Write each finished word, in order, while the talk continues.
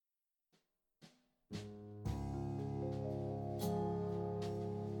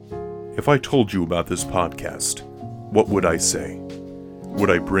If I told you about this podcast, what would I say? Would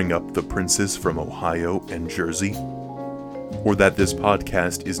I bring up the princes from Ohio and Jersey? Or that this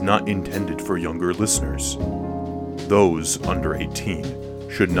podcast is not intended for younger listeners? Those under 18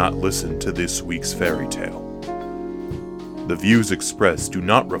 should not listen to this week's fairy tale. The views expressed do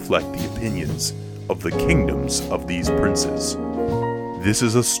not reflect the opinions of the kingdoms of these princes. This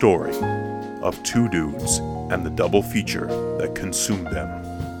is a story of two dudes and the double feature that consumed them.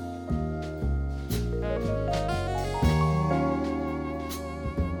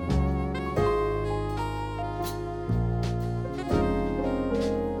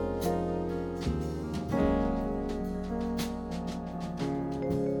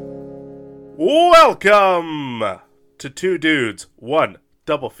 Welcome to Two Dudes, One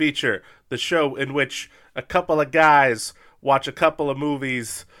Double Feature, the show in which a couple of guys watch a couple of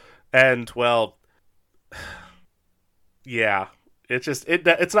movies and, well, yeah, it's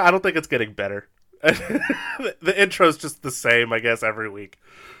not, I don't think it's getting better. The intro's just the same, I guess, every week.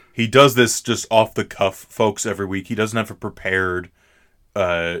 He does this just off the cuff, folks, every week. He doesn't have a prepared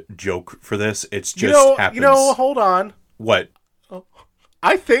joke for this. It's just happens. Hold on. What?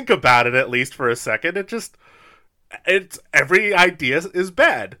 I think about it at least for a second. It's every idea is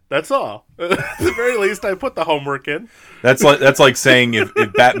bad. That's all. At the very least, I put the homework in. That's like saying if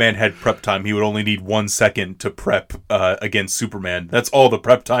Batman had prep time, he would only need 1 second to prep against Superman. That's all the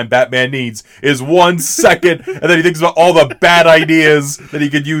prep time Batman needs is 1 second, and then he thinks about all the bad ideas that he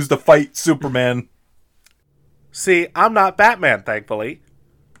could use to fight Superman. See, I'm not Batman, thankfully.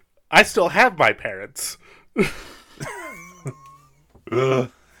 I still have my parents.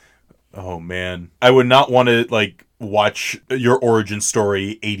 Oh man, I would not want to watch your origin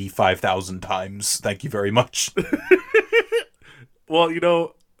story 85,000 times. Thank you very much. Well,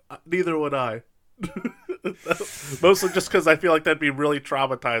 neither would I. Mostly just because I feel like that'd be really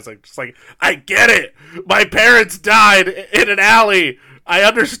traumatizing. Just like, I get it. My parents died in an alley. I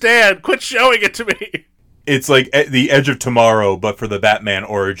understand. Quit showing it to me. It's like The Edge of Tomorrow, but for the Batman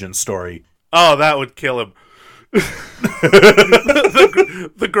origin story. Oh, that would kill him.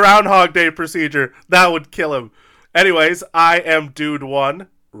 the Groundhog Day procedure, that would kill him. Anyways, I am Dude 1,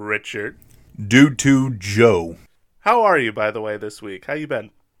 Richard. Dude 2, Joe. How are you, by the way, this week? How you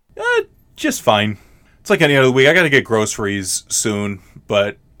been? Just fine. It's like any other week. I gotta get groceries soon,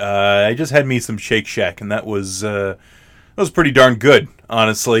 but I just had me some Shake Shack, and that was pretty darn good,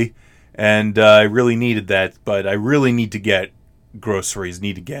 honestly. And I really needed that, but I really need to get groceries.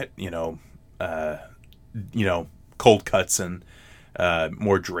 Need to get cold cuts and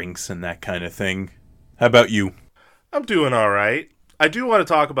more drinks and that kind of thing. How about you? I'm doing all right. I do want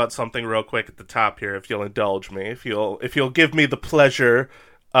to talk about something real quick at the top here, if you'll indulge me, if you'll give me the pleasure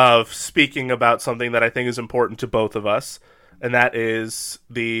of speaking about something that I think is important to both of us, and that is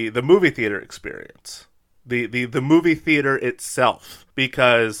the movie theater experience, the movie theater itself,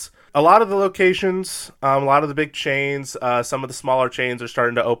 because a lot of the locations, a lot of the big chains, some of the smaller chains are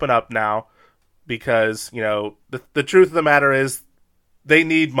starting to open up now. Because, the truth of the matter is they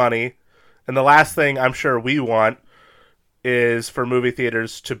need money. And the last thing I'm sure we want is for movie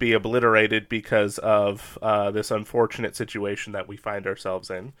theaters to be obliterated because of this unfortunate situation that we find ourselves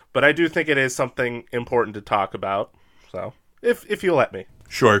in. But I do think it is something important to talk about. So, if you'll let me.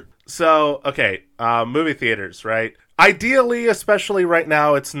 Sure. So, okay, movie theaters, right? Ideally, especially right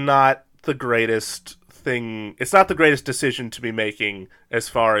now, it's not the greatest thing. It's not the greatest decision to be making as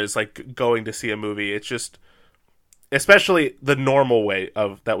far as going to see a movie. It's just, especially the normal way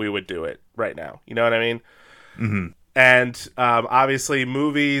of that we would do it right now. You know what I mean? Mm-hmm. And obviously,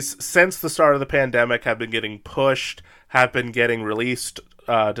 movies since the start of the pandemic have been getting pushed, have been getting released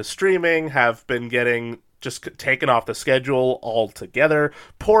to streaming, have been getting just taken off the schedule altogether.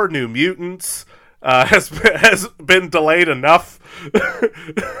 Poor New Mutants has been delayed enough.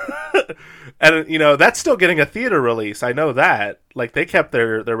 And, that's still getting a theater release. I know that. They kept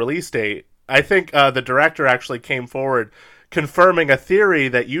their release date. I think the director actually came forward confirming a theory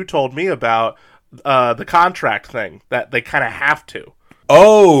that you told me about, the contract thing, that they kind of have to.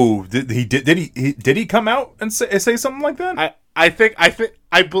 Oh, did he come out and say something like that?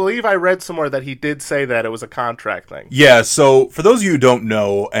 I believe I read somewhere that he did say that it was a contract thing. Yeah, so for those of you who don't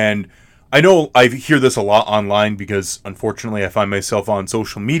know, and I know I hear this a lot online because, unfortunately, I find myself on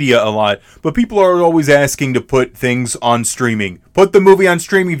social media a lot, but people are always asking to put things on streaming. Put the movie on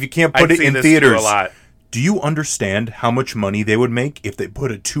streaming if you can't put it in theaters. A lot. Do you understand how much money they would make if they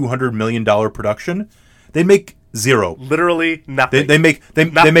put a $200 million production? They'd make zero. Literally nothing. They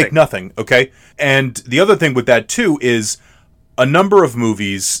make nothing, okay? And the other thing with that, too, is a number of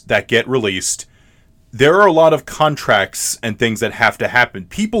movies that get released there are a lot of contracts and things that have to happen.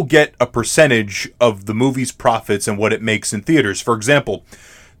 People get a percentage of the movie's profits and what it makes in theaters. For example,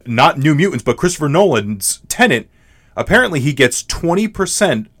 not New Mutants, but Christopher Nolan's Tenet, apparently he gets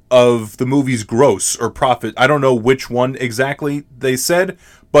 20% of the movie's gross or profit. I don't know which one exactly they said,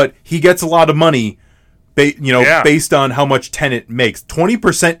 but he gets a lot of money based on how much Tenet makes.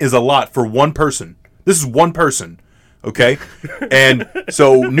 20% is a lot for one person. This is one person. Okay, and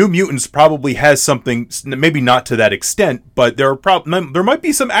so New Mutants probably has something, maybe not to that extent, but there might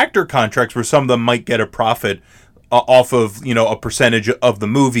be some actor contracts where some of them might get a profit off of a percentage of the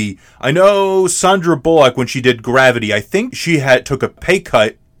movie. I know Sandra Bullock, when she did Gravity, I think she took a pay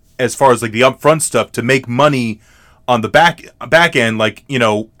cut as far as like the upfront stuff to make money on the back end, like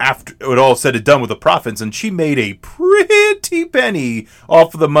after it all said and done with the profits, and she made a pretty penny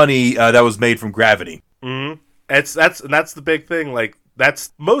off of the money that was made from Gravity. Mm-hmm. That's the big thing. Like,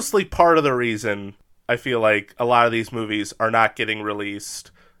 that's mostly part of the reason I feel like a lot of these movies are not getting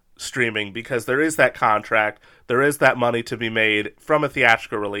released streaming, because there is that contract, there is that money to be made from a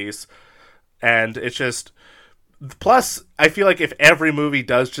theatrical release, and it's just. Plus, I feel like if every movie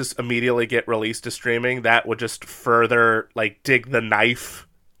does just immediately get released to streaming, that would just further like dig the knife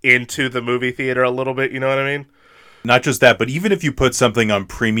into the movie theater a little bit. You know what I mean? Not just that, but even if you put something on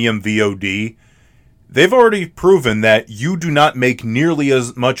premium VOD. They've already proven that you do not make nearly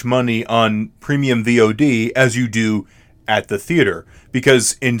as much money on premium VOD as you do at the theater.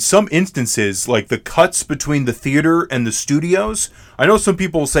 Because in some instances, like the cuts between the theater and the studios, I know some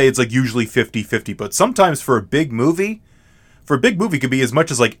people say it's like usually 50-50, but sometimes for a big movie it could be as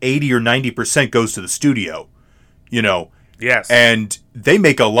much as like 80 or 90% goes to the studio. Yes. And they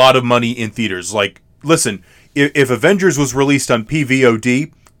make a lot of money in theaters. Like, listen, if Avengers was released on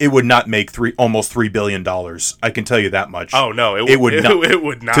PVOD, it would not make almost $3 billion. I can tell you that much. Oh, no. It would not. It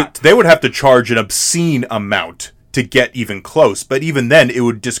would not. They would have to charge an obscene amount to get even close. But even then, it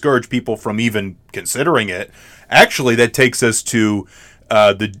would discourage people from even considering it. Actually, that takes us to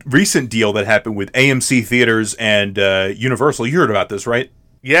the recent deal that happened with AMC Theaters and Universal. You heard about this, right?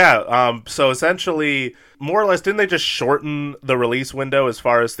 Yeah. So essentially, more or less, didn't they just shorten the release window as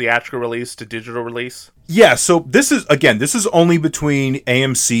far as theatrical release to digital release? Yeah, so this is only between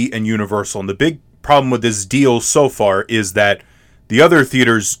AMC and Universal, and the big problem with this deal so far is that the other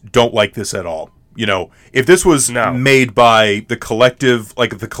theaters don't like this at all. If this was made by the collective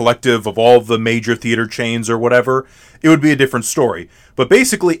of all the major theater chains or whatever, it would be a different story. But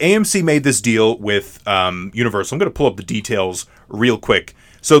basically, AMC made this deal with Universal. I'm going to pull up the details real quick.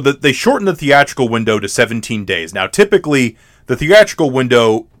 So they shortened the theatrical window to 17 days. Now, typically, the theatrical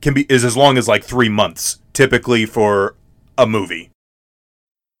window is as long as like 3 months, typically for a movie.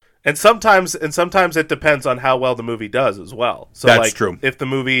 And sometimes it depends on how well the movie does as well. So that's true. If the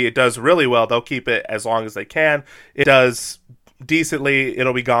movie does really well, they'll keep it as long as they can. It does decently,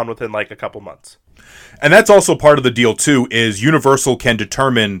 it'll be gone within like a couple months. And that's also part of the deal too, is Universal can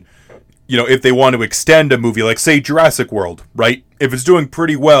determine, if they want to extend a movie, like say Jurassic World, right? If it's doing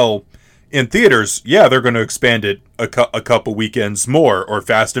pretty well in theaters, yeah, they're going to expand it a couple weekends more, or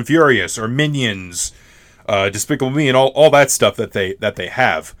Fast and Furious, or Minions, Despicable Me, and all that stuff that they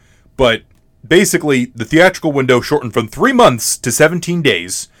have. But basically, the theatrical window shortened from 3 months to 17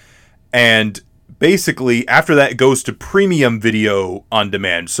 days, and basically after that it goes to premium video on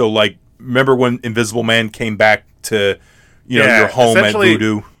demand. So, like, remember when Invisible Man came back to your home at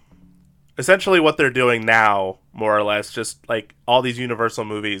Vudu? Essentially, what they're doing now, more or less, just like all these Universal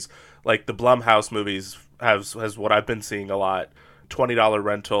movies, like the Blumhouse movies, has what I've been seeing a lot. $20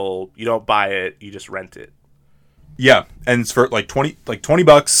 rental. You don't buy it, you just rent it. Yeah, and it's for like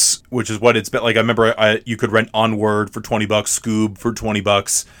 $20, which is what it's been. Like, I remember you could rent Onward for $20, Scoob for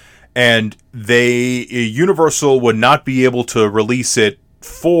 $20, and Universal would not be able to release it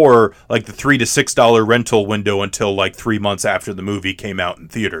for like the $3 to $6 rental window until like 3 months after the movie came out in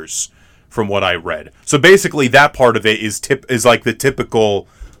theaters, from what I read. So basically, that part of it is like the typical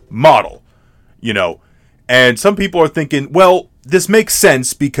model, And some people are thinking, well, this makes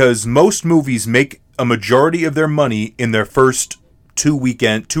sense because most movies make a majority of their money in their first 2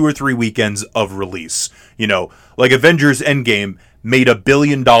 or 3 weekends of release. Like Avengers Endgame made $1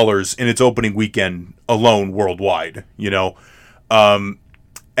 billion in its opening weekend alone worldwide.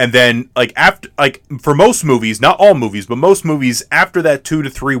 And then for most movies, not all movies, but most movies, after that 2 to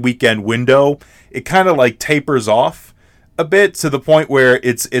 3 weekend window, it kind of like tapers off a bit to the point where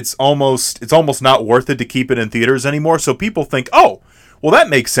it's almost not worth it to keep it in theaters anymore. So people think, oh, well, that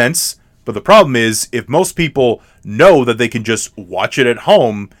makes sense. But the problem is, if most people know that they can just watch it at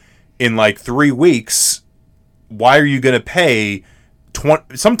home in like 3 weeks, why are you going to pay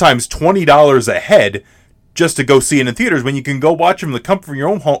sometimes $20 a head just to go see it in theaters, when you can go watch them in the comfort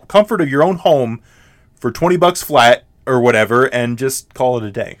of your own home for $20 flat or whatever, and just call it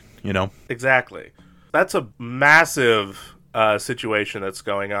a day. Exactly. That's a massive situation that's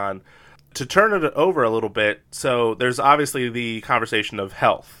going on. To turn it over a little bit, so there's obviously the conversation of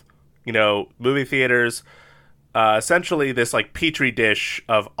health. Movie theaters, essentially this like petri dish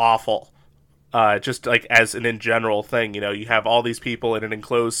of awful. Just like as an in general thing, you have all these people in an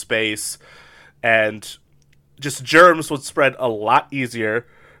enclosed space, and just germs would spread a lot easier.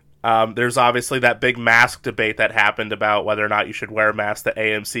 There's obviously that big mask debate that happened about whether or not you should wear a mask that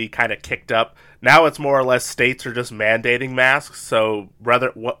AMC kind of kicked up. Now it's more or less states are just mandating masks, so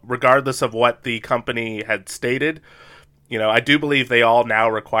regardless of what the company had stated, I do believe they all now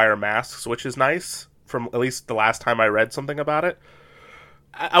require masks, which is nice, from at least the last time I read something about it.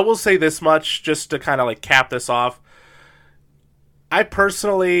 I will say this much, just to kind of like cap this off. I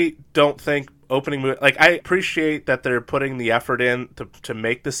personally don't think opening, like, I appreciate that they're putting the effort in to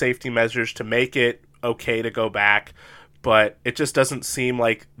make the safety measures, to make it okay to go back, but it just doesn't seem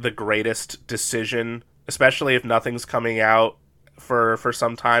like the greatest decision, especially if nothing's coming out for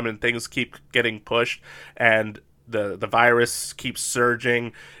some time and things keep getting pushed and the virus keeps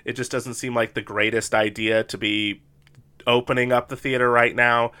surging. It just doesn't seem like the greatest idea to be opening up the theater right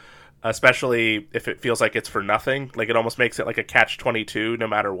now, especially if it feels like it's for nothing. Like, it almost makes it like a catch-22 no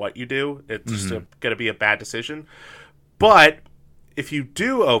matter what you do. It's just going to be a bad decision. But if you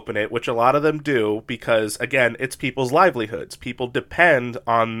do open it, which a lot of them do, because, again, it's people's livelihoods. People depend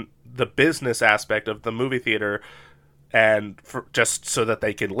on the business aspect of the movie theater and just so that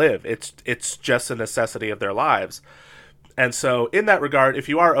they can live. It's just a necessity of their lives. And so in that regard, if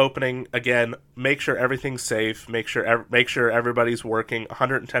you are opening, again, make sure everything's safe, make sure everybody's working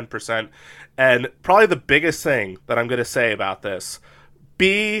 110%. And probably the biggest thing that I'm going to say about this,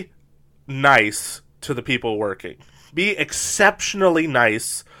 be nice to the people working. Be exceptionally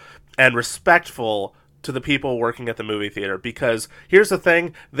nice and respectful to the people working at the movie theater, because here's the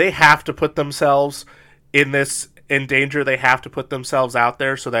thing, they have to put themselves in danger. They have to put themselves out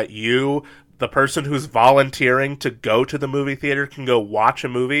there so that you, the person who's volunteering to go to the movie theater, can go watch a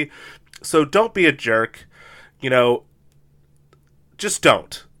movie. So don't be a jerk. Just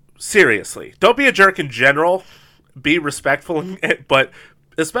don't. Seriously. Don't be a jerk in general. Be respectful, but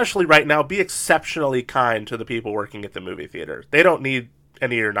especially right now, be exceptionally kind to the people working at the movie theater. They don't need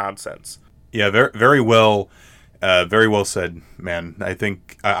any of your nonsense. Yeah, very, very well. Very well said, man. I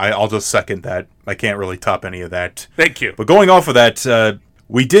think I'll just second that. I can't really top any of that. Thank you. But going off of that,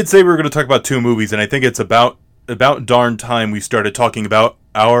 we did say we were going to talk about 2 movies, and I think it's about darn time we started talking about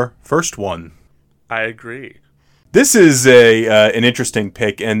our first one. I agree. This is an interesting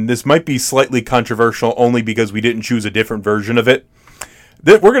pick, and this might be slightly controversial only because we didn't choose a different version of it.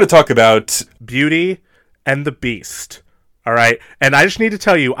 We're going to talk about Beauty and the Beast. All right? And I just need to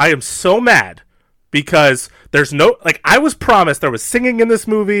tell you, I am so mad because there's no, like, I was promised there was singing in this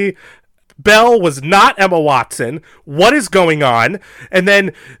movie. Belle was not Emma Watson. What is going on? And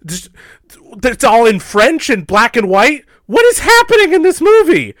then it's all in French and black and white. What is happening in this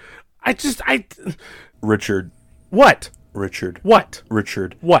movie? Richard. What? Richard. What?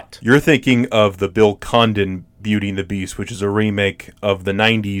 Richard. What? You're thinking of the Bill Condon Beauty and the Beast, which is a remake of the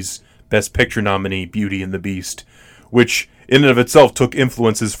 90s Best Picture nominee Beauty and the Beast, which in and of itself took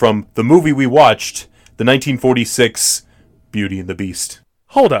influences from the movie we watched, the 1946 Beauty and the Beast.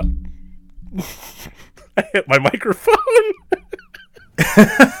 Hold up. I hit my microphone.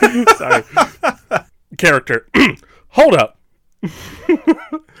 Sorry. Character. Hold up.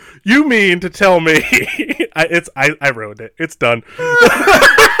 You mean to tell me I ruined it. It's done.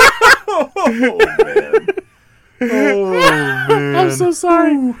 Oh, man. Oh, man. I'm so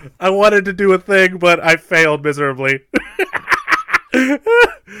sorry. Ooh. I wanted to do a thing, but I failed miserably.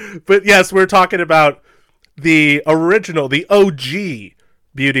 But yes, we're talking about the original, the OG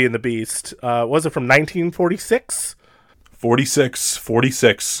Beauty and the Beast. Was it from 1946?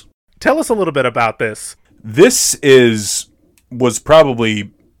 46. Tell us a little bit about this. This was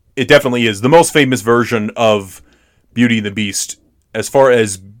probably, it definitely is, the most famous version of Beauty and the Beast, as far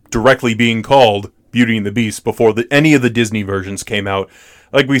as directly being called Beauty and the Beast before any of the Disney versions came out.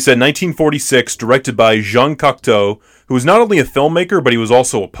 Like we said, 1946, directed by Jean Cocteau, who was not only a filmmaker, but he was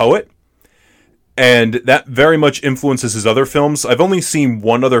also a poet. And that very much influences his other films. I've only seen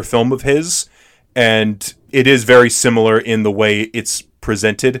one other film of his, and it is very similar in the way it's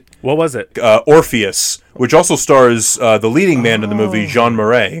presented. What was it? Orpheus, which also stars the leading man in the movie, Jean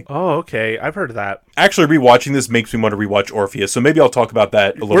Marais. Oh, okay. I've heard of that. Actually, rewatching this makes me want to rewatch Orpheus, so maybe I'll talk about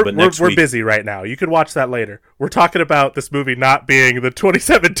that a little bit next week. We're busy right now. You can watch that later. We're talking about this movie not being the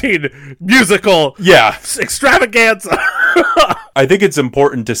 2017 musical extravaganza. I think it's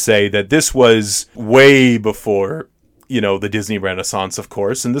important to say that this was way before, the Disney Renaissance, of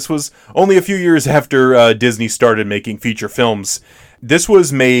course, and this was only a few years after Disney started making feature films. This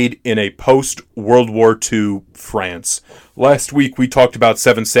was made in a post-World War II France. Last week we talked about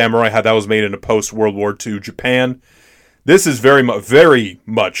Seven Samurai, how that was made in a post-World War II Japan. This is very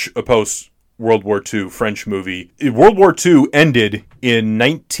much a post-World War II French movie. World War II ended in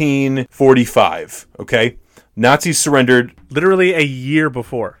 1945, okay? Nazis surrendered. Literally a year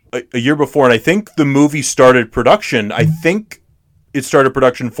before. A year before, and I think the movie started production. I think it started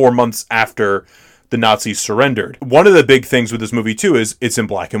production 4 months after the Nazis surrendered. One of the big things with this movie, too, is it's in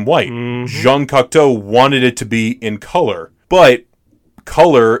black and white. Mm-hmm. Jean Cocteau wanted it to be in color, but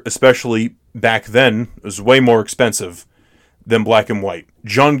color, especially back then, was way more expensive than black and white.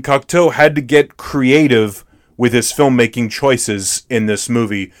 Jean Cocteau had to get creative with his filmmaking choices in this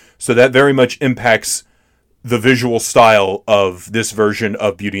movie, so that very much impacts the visual style of this version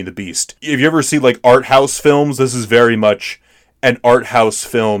of Beauty and the Beast. If you ever see art house films, this is very much an art house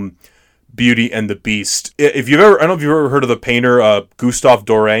film, Beauty and the Beast. I don't know if you've ever heard of the painter Gustave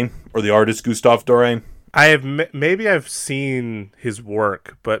Doré, or the artist Gustave Doré. I have maybe I've seen his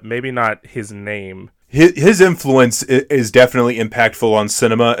work, but maybe not his name. His influence is definitely impactful on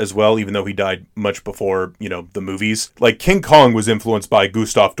cinema as well, even though he died much before, the movies. Like, King Kong was influenced by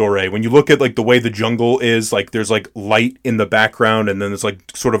Gustave Doré. When you look at, the way the jungle is, there's, light in the background, and then there's,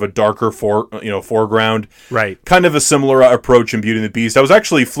 sort of a darker foreground. Right. Kind of a similar approach in Beauty and the Beast. I was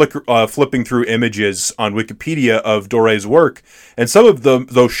actually flipping through images on Wikipedia of Doré's work, and some of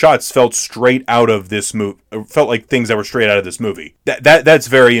those shots felt straight out of this movie. Felt like things that were straight out of this movie. That's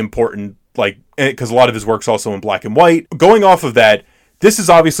very important. Because a lot of his work's also in black and white. Going off of that, this is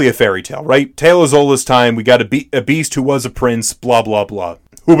obviously a fairy tale, right? Tale of Zola's time, we got a beast who was a prince, blah, blah, blah.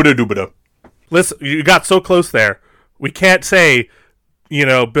 Hoobada doobada. Listen, you got so close there. We can't say,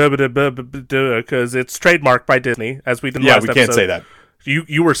 because it's trademarked by Disney, as we did last episode. Yeah, we can't say that.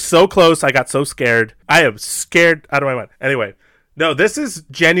 You were so close, I got so scared. I am scared out of my mind. Anyway, no, this is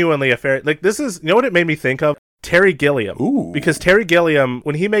genuinely a fairy... this is... You know what it made me think of? Terry Gilliam. Ooh. Because Terry Gilliam,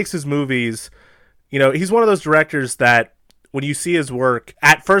 when he makes his movies, he's one of those directors that when you see his work,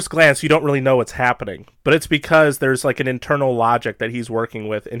 at first glance, you don't really know what's happening. But it's because there's an internal logic that he's working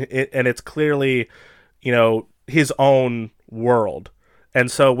with, and it's clearly, his own world. And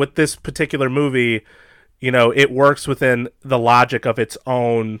so with this particular movie, it works within the logic of its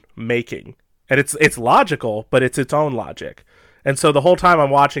own making. And it's logical, but it's its own logic. And so the whole time I'm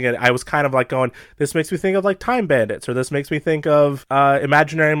watching it, I was kind of going, this makes me think of Time Bandits, or this makes me think of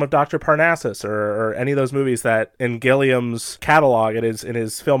Imaginarium of Dr. Parnassus, or any of those movies that in Gilliam's catalog, in his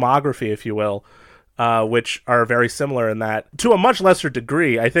filmography, if you will, which are very similar in that. To a much lesser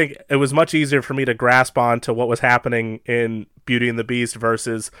degree, I think it was much easier for me to grasp on to what was happening in Beauty and the Beast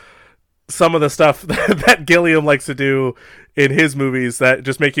versus some of the stuff that Gilliam likes to do in his movies that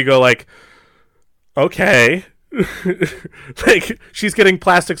just make you go okay. She's getting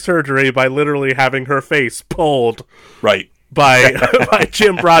plastic surgery by literally having her face pulled right by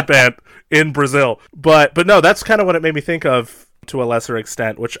Jim Broadbent in Brazil, but no, that's kind of what it made me think of to a lesser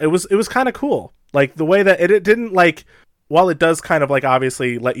extent, which it was kind of cool, the way that it didn't while it does kind of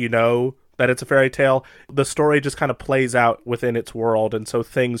obviously let you know that it's a fairy tale, the story just kind of plays out within its world, and so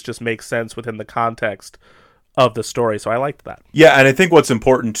things just make sense within the context of the story. So I liked that. Yeah, and I think what's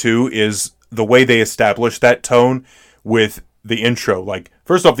important too is the way they establish that tone with the intro.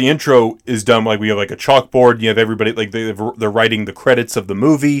 First off, the intro is done we have a chalkboard. You have everybody they're writing the credits of the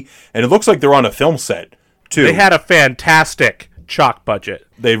movie, and it looks like they're on a film set too. They had a fantastic chalk budget.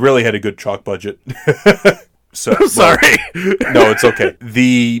 They really had a good chalk budget. So sorry. No, it's okay.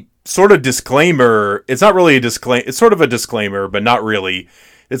 The sort of disclaimer. It's not really a disclaimer. It's sort of a disclaimer, but not really.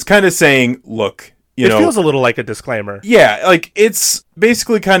 It's kind of saying, look. It feels a little like a disclaimer. Yeah, it's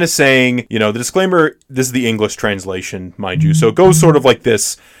basically kind of saying, the disclaimer, this is the English translation, mind you, so it goes sort of like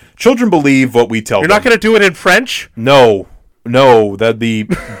this. Children believe what we tell them. You're not going to do it in French? No, that'd be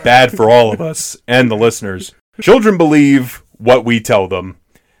bad for all of us and the listeners. Children believe what we tell them.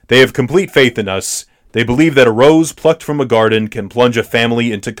 They have complete faith in us. They believe that a rose plucked from a garden can plunge a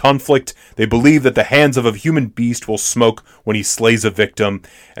family into conflict. They believe that the hands of a human beast will smoke when he slays a victim,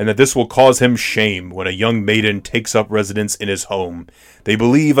 and that this will cause him shame when a young maiden takes up residence in his home. They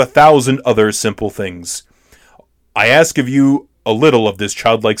believe 1,000 other simple things. I ask of you a little of this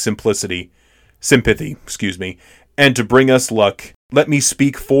childlike sympathy, and to bring us luck, let me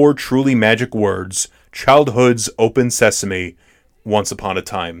speak 4 truly magic words, childhood's open sesame, once upon a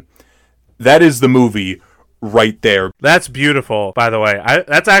time. That is the movie right there. That's beautiful, by the way.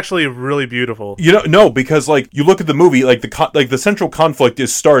 That's actually really beautiful. No, because like you look at the movie, like the central conflict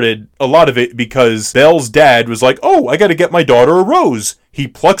is started, a lot of it because Belle's dad was like, "Oh, I got to get my daughter a rose." He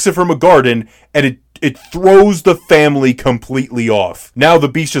plucks it from a garden, and it throws the family completely off. Now the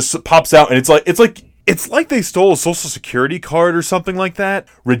beast just pops out, and it's like they stole a social security card or something like that.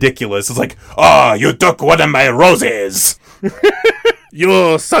 Ridiculous. It's like, you took one of my roses.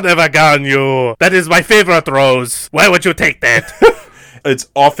 You son of a gun, you. That is my favorite rose. Why would you take that? It's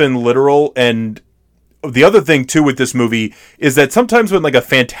often literal, and the other thing, too, with this movie is that sometimes when, like, a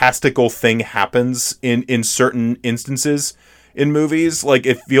fantastical thing happens in certain instances in movies, like,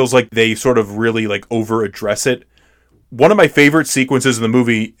 it feels like they sort of really, like, over-address it. One of my favorite sequences in the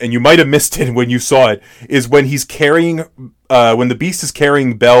movie, and you might have missed it when you saw it, is when when the Beast is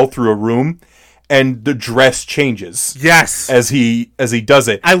carrying Belle through a room, and the dress changes. Yes. As he does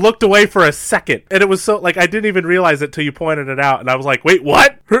it. I looked away for a second, and it was so, like, I didn't even realize it till you pointed it out, and I was like, wait,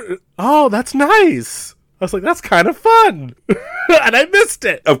 what? Oh, that's nice. I was like, that's kind of fun. And I missed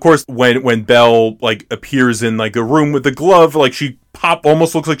it. Of course, when Belle, like, appears in, like, a room with the glove, like, she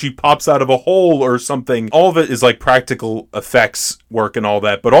almost looks like she pops out of a hole or something. All of it is, like, practical effects work and all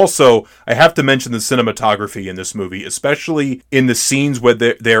that. But also, I have to mention the cinematography in this movie, especially in the scenes where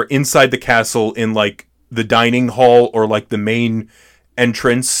they're inside the castle in, like, the dining hall or, like, the main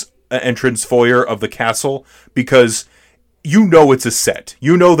entrance foyer of the castle, because it's a set.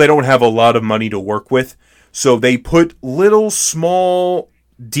 They don't have a lot of money to work with. So they put little small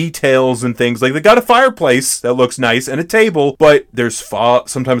details and things. Like, they got a fireplace that looks nice and a table, but there's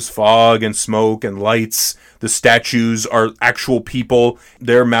sometimes fog and smoke and lights. The statues are actual people.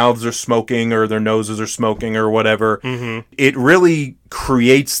 Their mouths are smoking or their noses are smoking or whatever. Mm-hmm. It really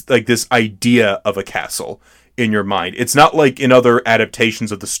creates, like, this idea of a castle in your mind. It's not like in other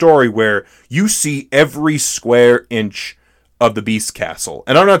adaptations of the story where you see every square inch of the Beast Castle.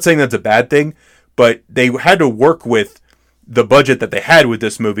 And I'm not saying that's a bad thing, but they had to work with the budget that they had with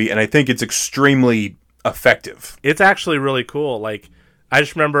this movie, and I think it's extremely effective. It's actually really cool. Like, I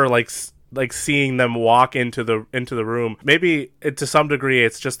just remember like seeing them walk into the room. Maybe to some degree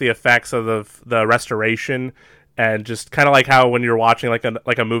it's just the effects of the restoration, and just kind of like how when you're watching like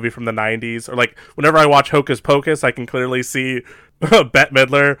a movie from the 90s, or like whenever I watch Hocus Pocus, I can clearly see Bette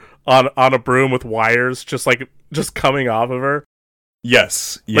Midler on a broom with wires just coming off of her.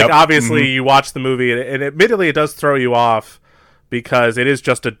 Yes. Yep. Like, obviously, you watch the movie, and admittedly, it does throw you off because it is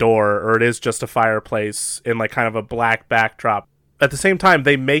just a door, or it is just a fireplace in, like, kind of a black backdrop. At the same time,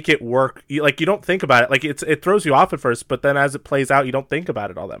 they make it work. You don't think about it. Like, it throws you off at first, but then as it plays out, you don't think about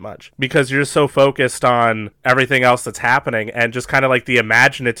it all that much. Because you're just so focused on everything else that's happening, and just kind of, like, the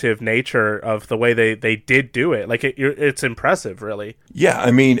imaginative nature of the way they did do it. Like, it's impressive, really. Yeah, I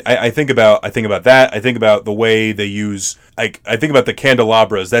mean, I think about that. I think about the way they use... I think about the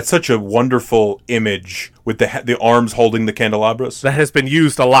candelabras. That's such a wonderful image with the arms holding the candelabras. That has been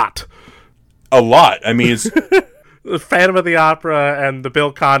used a lot. A lot. I mean, it's... The Phantom of the Opera and the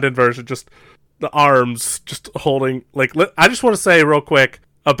Bill Condon version, just the arms just holding, like, I just want to say real quick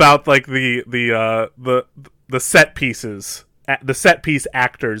about, like, the set pieces, the set piece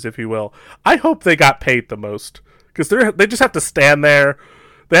actors, if you will. I hope they got paid the most, because they just have to stand there.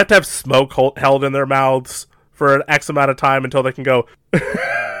 They have to have smoke held in their mouths for an X amount of time until they can go.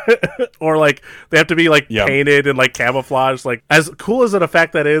 Or, like, they have to be, like, painted and, like, camouflaged. Like, as cool as an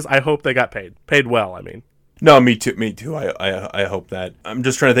effect that is, I hope they got paid well. I mean. No, me too. I hope that. I'm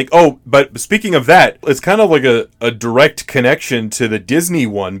just trying to think. Oh, but speaking of that, it's kind of like a direct connection to the Disney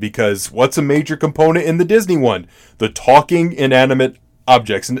one, because what's a major component in the Disney one? The talking inanimate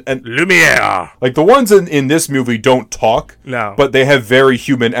objects. And Lumiere! Like, the ones in this movie don't talk. No. But they have very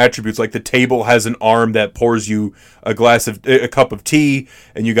human attributes. Like, the table has an arm that pours you a cup of tea,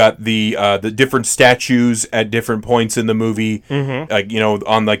 and you got the different statues at different points in the movie, like,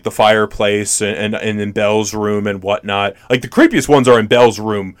 on, like, the fireplace and in Belle's room and whatnot. Like, the creepiest ones are in Belle's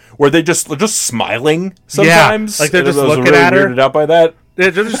room, where they're just smiling sometimes. Yeah, like, they're just looking really at her. Weirded out by that. They're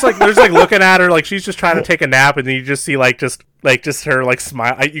just like looking at her like she's just trying to take a nap, and you just see just her, like,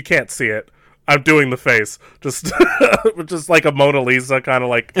 smile. You can't see it. I'm doing the face, just like a Mona Lisa kind of,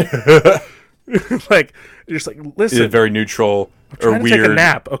 like. Like, you're just like, listen. It's very neutral or weird. Take a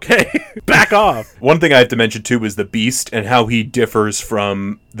nap, okay? Back off. One thing I have to mention too is the Beast and how he differs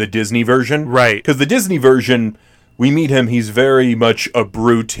from the Disney version. Right. Because the Disney version we meet him, he's very much a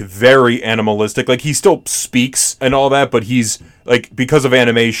brute, very animalistic. Like, he still speaks and all that, but he's, like, because of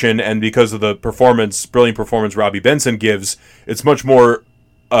animation and because of the brilliant performance Robbie Benson gives, it's much more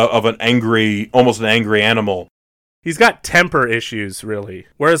of almost an angry animal. He's got temper issues, really.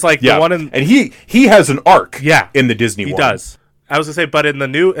 Whereas, like, the one in... And he has an arc in the Disney one. He does. I was going to say, but in the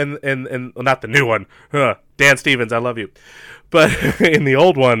new... not the new one. Dan Stevens, I love you. But in the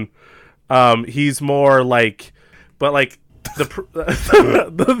old one, he's more like... But, like,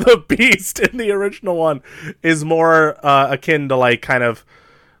 the Beast in the original one is more akin to, like, kind of...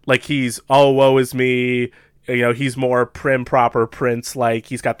 Like, he's, oh, woe is me... You know, he's more prim, proper prince. Like,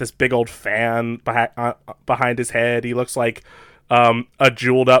 he's got this big old fan behind his head. He looks like a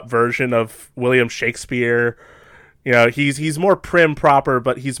jeweled up version of William Shakespeare. You know, he's more prim, proper,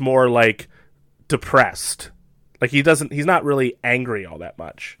 but he's more like depressed. Like, he's not really angry all that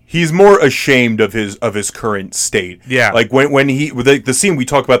much. He's more ashamed of his current state. Yeah. Like when the scene we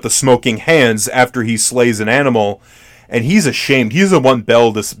talk about, the smoking hands after he slays an animal. And he's ashamed. He doesn't want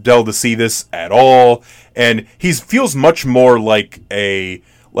Belle to see this at all. And he feels much more like a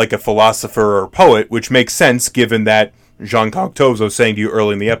philosopher or poet, which makes sense given that Jean Cocteau, as I was saying to you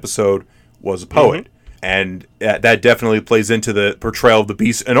early in the episode, was a poet. Mm-hmm. And that definitely plays into the portrayal of the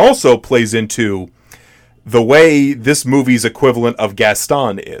Beast, and also plays into the way this movie's equivalent of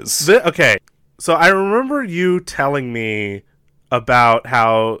Gaston is. Okay, so I remember you telling me about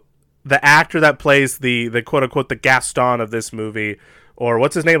how the actor that plays the quote-unquote the Gaston of this movie, or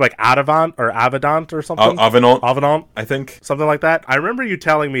what's his name, like Avedon or something? Avenant, I think. Something like that. I remember you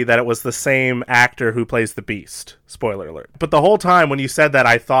telling me that it was the same actor who plays the Beast. Spoiler alert. But the whole time when you said that,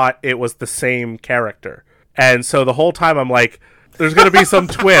 I thought it was the same character. And so the whole time I'm like, there's going to be some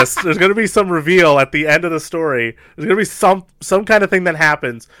twist. There's going to be some reveal at the end of the story. There's going to be some kind of thing that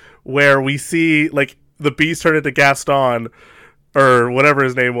happens where we see, like, the Beast turn into Gaston, or whatever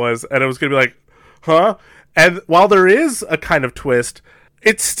his name was, and it was going to be like, huh? And while there is a kind of twist,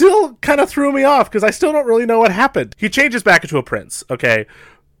 it still kind of threw me off, because I still don't really know what happened. He changes back into a prince, okay?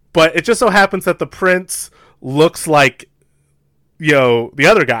 But it just so happens that the prince looks like, the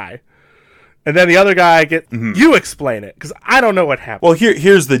other guy. And then the other guy you explain it, because I don't know what happened. Well,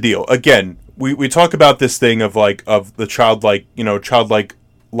 here's the deal. Again, we talk about this thing of the childlike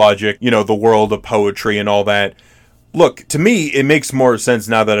logic, the world of poetry and all that. Look, to me, it makes more sense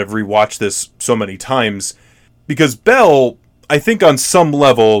now that I've rewatched this so many times, because Belle, I think on some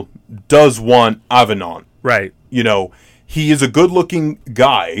level, does want Avenant. Right. He is a good-looking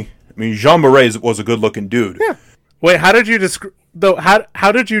guy. I mean, Jean Marais was a good-looking dude. Yeah. Wait, how did you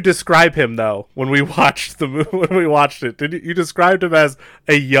describe him though when we watched the movie? When we watched it, did you described him as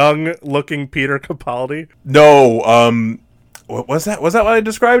a young-looking Peter Capaldi? No. What was that? Was that what I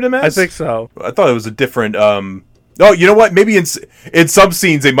described him as? I think so. I thought it was a different. Oh, you know what? Maybe in some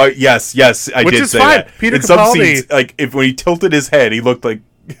scenes they might. Yes, I Which did is say fine. that. Peter in Capaldi, some scenes, like when he tilted his head, he looked like.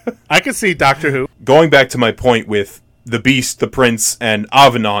 I could see Doctor Who. Going back to my point with the Beast, the Prince, and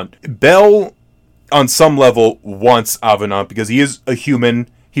Avenant, Belle, on some level, wants Avenant because he is a human.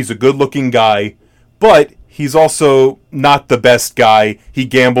 He's a good-looking guy, but he's also not the best guy. He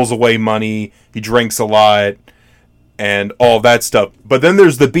gambles away money. He drinks a lot, and all that stuff. But then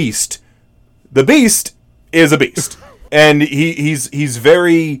there's the Beast. The Beast is a beast, and he's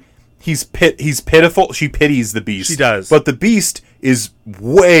pitiful. She pities the Beast. She does, but the Beast is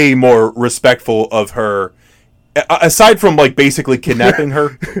way more respectful of her. Aside from basically kidnapping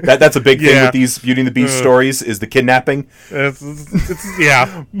her, that's a big thing with these Beauty and the Beast stories is the kidnapping.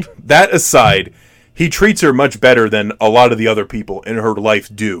 Yeah. That aside, he treats her much better than a lot of the other people in her life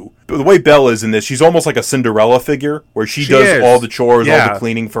do. But the way Belle is in this, she's almost like a Cinderella figure, where she does all the chores, all the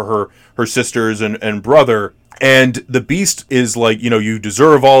cleaning for her sisters and brother. And the Beast is like, you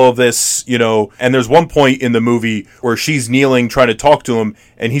deserve all of this, and there's one point in the movie where she's kneeling, trying to talk to him,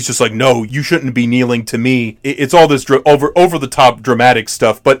 and he's just like, no, you shouldn't be kneeling to me. It's all this over-the-top dramatic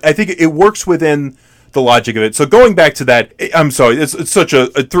stuff, but I think it works within the logic of it. So going back to that, I'm sorry, it's such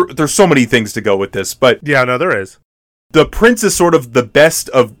there's so many things to go with this, but... Yeah, no, there is. The Prince is sort of the best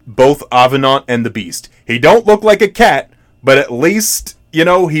of both Avenant and the Beast. He don't look like a cat, but at least,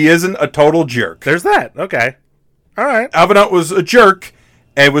 he isn't a total jerk. There's that, okay. All right. Avenant was a jerk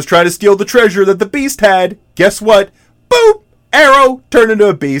and was trying to steal the treasure that the Beast had. Guess what? Boop! Arrow turned into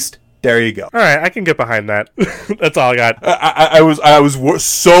a beast. There you go. All right, I can get behind that. That's all I got. I was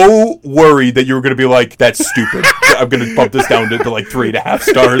so worried that you were going to be like, that's stupid. I'm going to bump this down to 3.5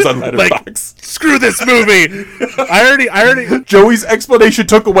 stars on Letterboxd. Screw this movie. I already. Joey's explanation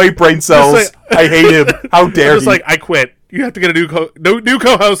took away brain cells. I hate him. How dare he? I quit. You have to get a new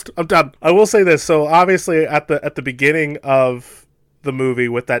co-host. I'm done. I will say this. So obviously at the beginning of the movie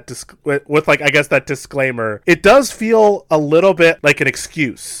with that with like I guess that disclaimer, it does feel a little bit like an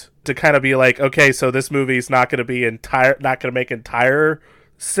excuse to kind of be like, okay, so this movie's not going to make entire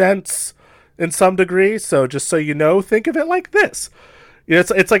sense in some degree. So just so you know, think of it like this. You know,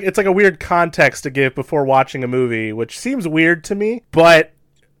 it's like a weird context to give before watching a movie, which seems weird to me, but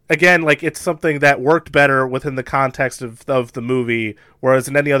again, like it's something that worked better within the context of the movie, whereas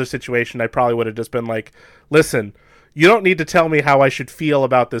in any other situation, I probably would have just been like, listen, you don't need to tell me how I should feel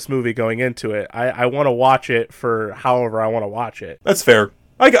about this movie going into it. I want to watch it for however I want to watch it. That's fair.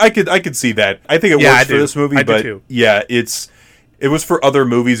 I could see that. I think it works for this movie, but yeah, it was for other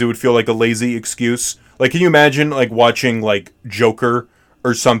movies. It would feel like a lazy excuse. Like, can you imagine like watching like Joker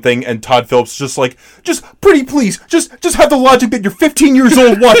or something, and Todd Phillips just pretty please, just have the logic that you're 15 years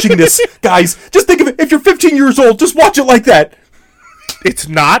old watching this, guys. Just think of it. If you're 15 years old, just watch it like that. It's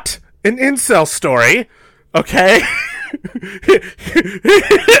not an incel story, okay?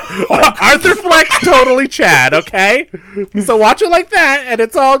 Arthur Fleck's totally Chad, okay? So watch it like that, and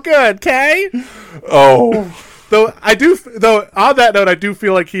it's all good, okay? Oh. Though on that note, I do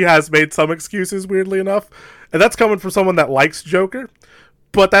feel like he has made some excuses, weirdly enough, and that's coming from someone that likes Joker.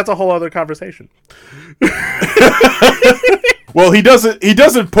 But that's a whole other conversation. Well, he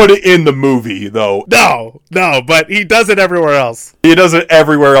doesn't put it in the movie, though. No, but he does it everywhere else. He does it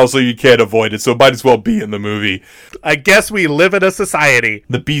everywhere else, so you can't avoid it, so it might as well be in the movie. I guess we live in a society.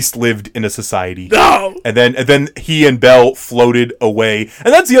 The Beast lived in a society. No! And then he and Belle floated away.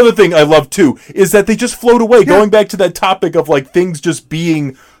 And that's the other thing I love, too, is that they just float away. Yeah. Going back to that topic of, like, things just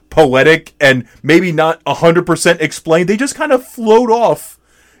being poetic and maybe not 100% explained, they just kind of float off,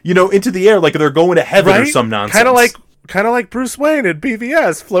 you know, into the air like they're going to heaven, right? Or some nonsense. Kind of like Bruce Wayne in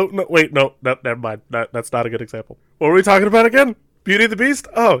BVS floating. Wait, no, never mind. That's not a good example. What were we talking about again? Beauty and the Beast?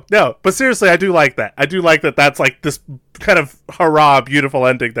 Oh, no. But seriously, I do like that. I do like that that's like this kind of hurrah, beautiful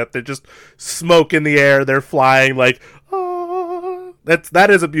ending that they're just smoke in the air. They're flying like, oh. That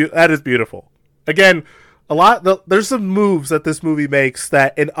is beautiful. Again, there's some moves that this movie makes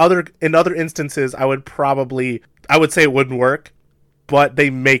that in other instances I would say it wouldn't work, but they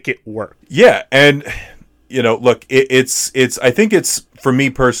make it work. Yeah, and you know, look, it's I think it's, for me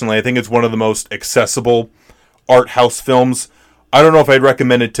personally, I think it's one of the most accessible art house films. I don't know if I'd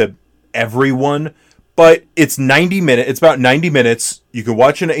recommend it to everyone, but it's 90 minutes. It's about 90 minutes. You can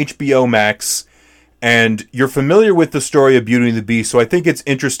watch it on HBO Max, and you're familiar with the story of Beauty and the Beast, so I think it's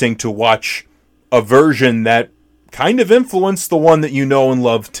interesting to watch a version that kind of influenced the one that you know and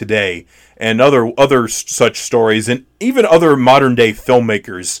love today, and other such stories, and even other modern day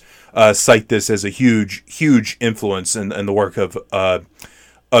filmmakers cite this as a huge influence in the work of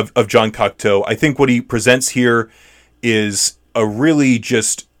Jean Cocteau. I think what he presents here is a really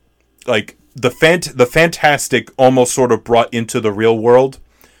just like the fantastic almost sort of brought into the real world,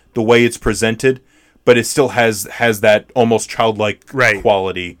 the way it's presented, but it still has that almost childlike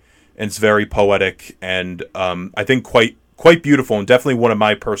quality, and it's very poetic, and I think quite beautiful, and definitely one of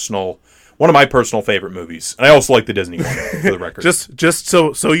my personal favorite movies. And I also like the Disney one, for the record. just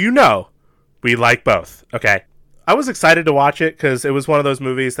so you know, we like both. Okay. I was excited to watch it because it was one of those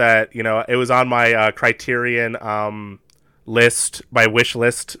movies that, you know, it was on my Criterion list, my wish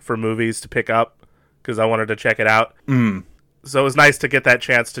list for movies to pick up because I wanted to check it out. So it was nice to get that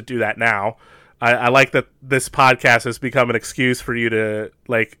chance to do that now. I like that this podcast has become an excuse for you to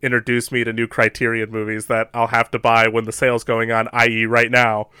like introduce me to new Criterion movies that I'll have to buy when the sale's going on, i.e. right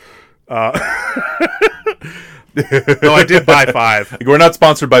now. No, I did buy 5. We're not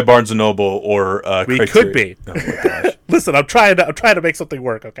sponsored by Barnes & Noble or we Criterion. Could be. Oh my gosh. Listen, I'm trying to make something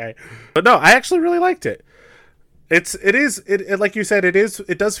work, okay? But no, I actually really liked it. It is like you said,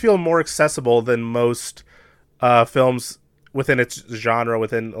 it does feel more accessible than most films within its genre,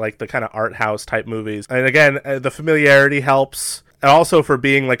 within like the kind of art house type movies. And again, the familiarity helps. And also for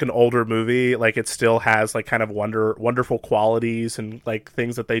being like an older movie, like it still has like kind of wonderful qualities and like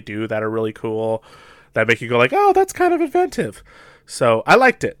things that they do that are really cool that make you go like, oh, that's kind of inventive. So I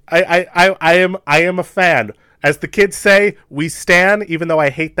liked it. I am a fan. As the kids say, we stan, even though I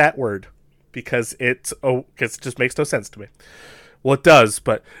hate that word because it just makes no sense to me. Well, it does,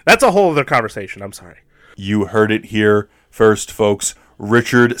 but that's a whole other conversation. I'm sorry. You heard it here first, folks.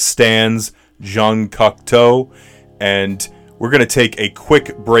 Richard stans Jean Cocteau, and we're going to take a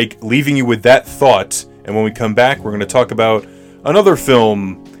quick break, leaving you with that thought. And when we come back, we're going to talk about another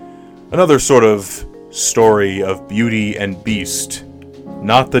film, another sort of story of Beauty and Beast.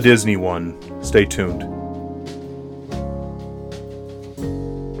 Not the Disney one. Stay tuned.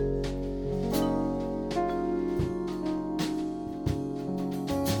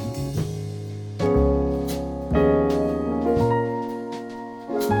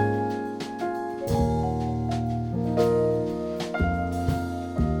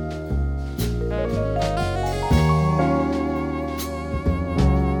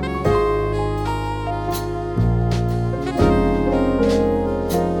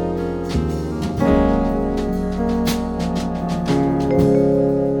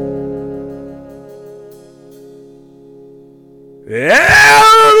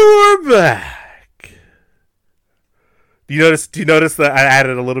 we're back. Do you notice that I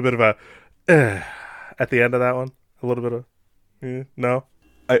added a little bit of a at the end of that one? A little bit of no.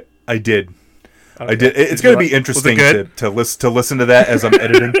 I did. Okay. I did. It's going to be interesting to listen to that as I'm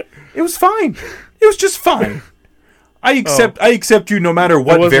editing. It was fine. It was just fine. I accept you no matter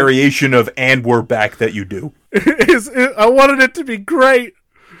what variation of "and we're back" that you do. I wanted it to be great.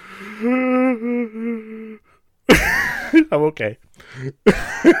 I'm okay.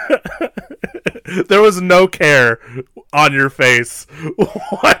 There was no care on your face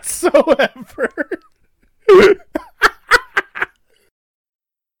whatsoever.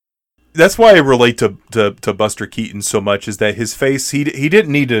 That's why I relate to Buster Keaton so much, is that his face, he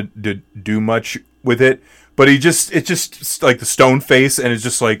didn't need to do much with it, but it's just like the stone face, and it's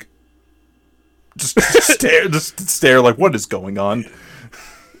just like stare like, what is going on?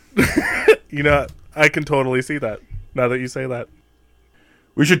 You know, I can totally see that now that you say that.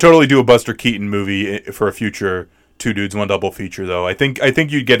 We should totally do a Buster Keaton movie for a future Two Dudes One Double feature, though. I think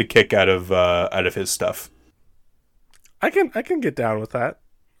you'd get a kick out of his stuff. I can get down with that.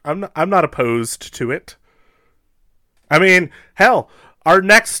 I'm not opposed to it. I mean, hell, our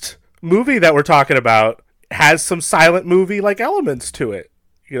next movie that we're talking about has some silent movie like elements to it.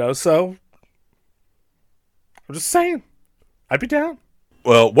 You know, so I'm just saying, I'd be down.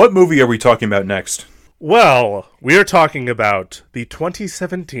 Well, what movie are we talking about next? Well, we are talking about the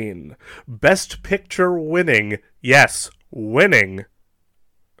 2017 Best Picture winning, yes, winning.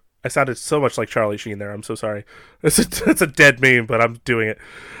 I sounded so much like Charlie Sheen there. I'm so sorry. It's a dead meme, but I'm doing it.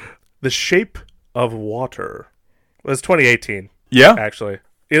 The Shape of Water. It was 2018. Yeah. Actually.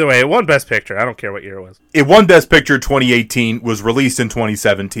 Either way, it won Best Picture. I don't care what year it was. It won Best Picture 2018, was released in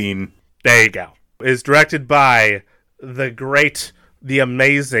 2017. There you go. It is directed by the great, the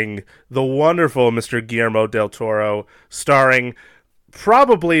amazing, the wonderful Mr. Guillermo del Toro, starring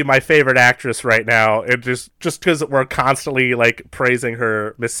probably my favorite actress right now. It just because we're constantly like praising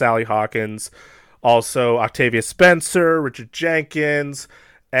her, Miss Sally Hawkins, also Octavia Spencer, Richard Jenkins,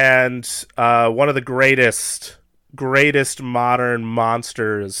 and one of the greatest modern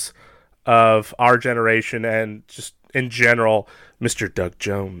monsters of our generation and just in general, Mr. Doug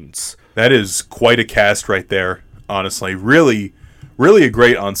Jones. That is quite a cast right there, honestly. Really a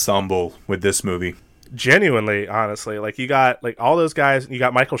great ensemble with this movie. Genuinely, honestly, like you got like all those guys. You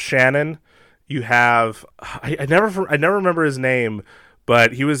got Michael Shannon. You have I never remember his name,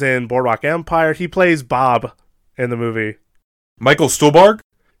 but he was in Boardwalk Empire. He plays Bob in the movie. Michael Stuhlbarg?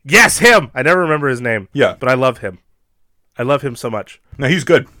 Yes, him. I never remember his name. Yeah, but I love him. I love him so much. No, he's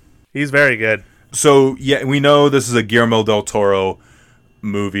good. He's very good. So yeah, we know this is a Guillermo del Toro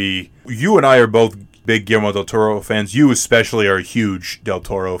movie. You and I are both big Guillermo del Toro fans. You especially are a huge del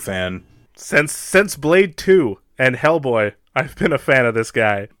Toro fan. Since Blade 2 and Hellboy, I've been a fan of this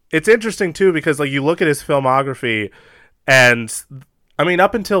guy. It's interesting, too, because like you look at his filmography, and, I mean,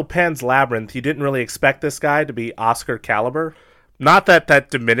 up until Pan's Labyrinth, you didn't really expect this guy to be Oscar caliber. Not that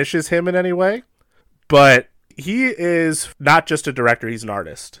that diminishes him in any way, but he is not just a director, he's an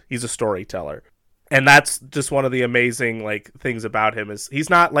artist. He's a storyteller. And that's just one of the amazing like things about him is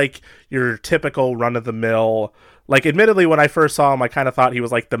he's not like your typical run-of-the-mill. Like, admittedly, when I first saw him, I kind of thought he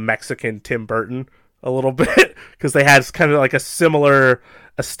was like the Mexican Tim Burton a little bit because they had kind of like a similar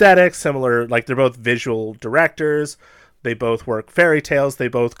aesthetic, similar, like they're both visual directors. They both work fairy tales. They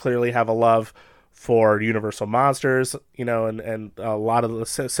both clearly have a love for Universal monsters, you know, and a lot of the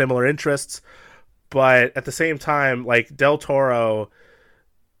similar interests. But at the same time, like Del Toro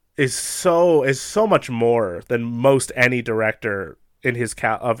is so much more than most any director in his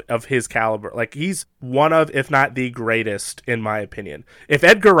of his caliber. Like he's one of, if not the greatest, in my opinion. If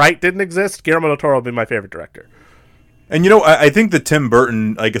Edgar Wright didn't exist, Guillermo del Toro would be my favorite director. And you know, I think the Tim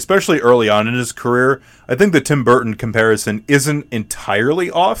Burton, like especially early on in his career, I think the Tim Burton comparison isn't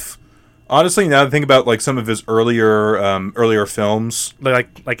entirely off. Honestly, now that I think about like some of his earlier films,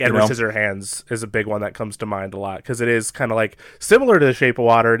 like Edward Scissorhands is a big one that comes to mind a lot because it is kind of like similar to The Shape of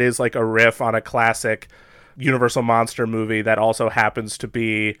Water. It is like a riff on a classic Universal monster movie that also happens to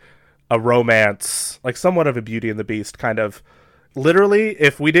be a romance, like somewhat of a Beauty and the Beast kind of. Literally,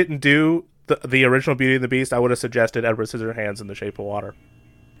 if we didn't do the original Beauty and the Beast, I would have suggested Edward Scissorhands in The Shape of Water.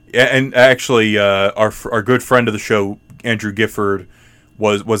 Yeah, and actually, our good friend of the show, Andrew Gifford,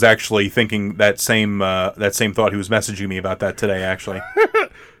 was actually thinking that same thought. He was messaging me about that today, actually.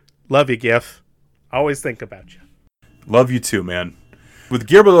 Love you, Giff. Always think about you. Love you too, man. With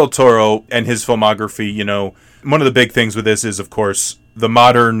Guillermo del Toro and his filmography, you know, one of the big things with this is, of course, the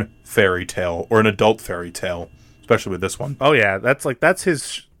modern fairy tale or an adult fairy tale, especially with this one. Oh yeah, that's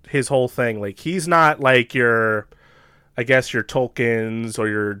his whole thing. Like he's not like your I guess your Tolkiens or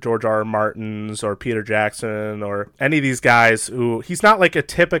your George R. R. Martins or Peter Jackson or any of these guys who he's not like a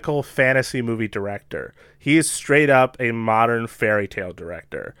typical fantasy movie director. He is straight up a modern fairy tale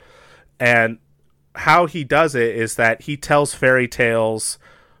director. And how he does it is that he tells fairy tales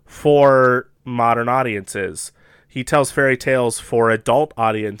for modern audiences. He tells fairy tales for adult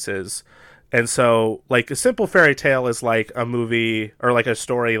audiences. And so like a simple fairy tale is like a movie or like a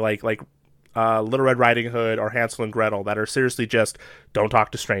story like Little Red Riding Hood or Hansel and Gretel that are seriously just don't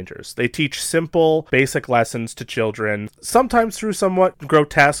talk to strangers. They teach simple, basic lessons to children, sometimes through somewhat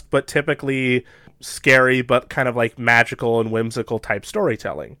grotesque, but typically scary, but kind of like magical and whimsical type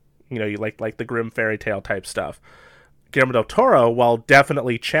storytelling. You know, you like the Grimm fairy tale type stuff. Guillermo del Toro, while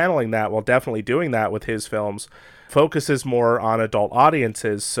definitely channeling that, while definitely doing that with his films, focuses more on adult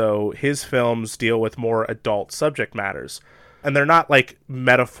audiences, so his films deal with more adult subject matters. And they're not like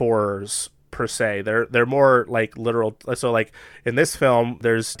metaphors per se. They're more like literal. So like in this film,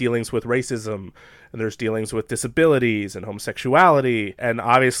 there's dealings with racism and there's dealings with disabilities and homosexuality and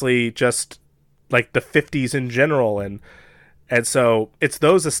obviously just like the 50s in general. And so it's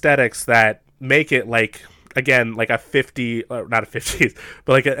those aesthetics that make it like, again, like a 50, not a 50s,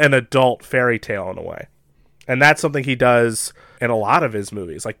 but like an adult fairy tale in a way. And that's something he does in a lot of his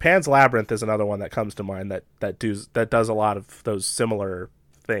movies. Like Pan's Labyrinth is another one that comes to mind that does a lot of those similar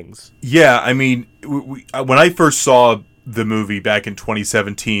things. Yeah, I mean, when I first saw the movie back in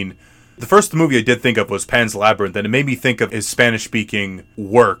 2017, the first movie I did think of was Pan's Labyrinth, and it made me think of his Spanish-speaking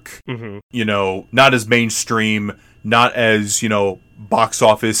work. Mm-hmm. You know, not as mainstream, not as, you know, box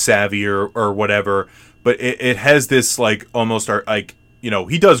office savvy or whatever, but it has this, like, almost, like, you know,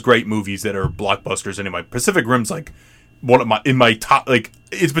 he does great movies that are blockbusters anyway. Pacific Rim's, like, one of my top, like,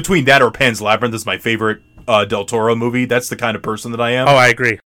 it's between that or Pan's Labyrinth is my favorite Del Toro movie. That's the kind of person that I am. Oh, I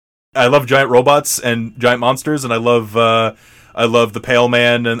agree. I love giant robots and giant monsters, and I love the Pale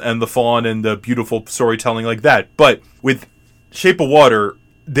Man and the Fawn and the beautiful storytelling like that. But with Shape of Water,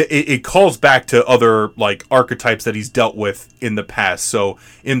 it calls back to other like archetypes that he's dealt with in the past. So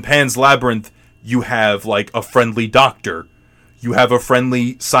in Pan's Labyrinth, you have like a friendly doctor, you have a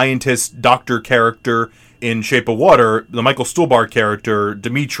friendly scientist doctor character. In Shape of Water, the Michael Stuhlbarg character,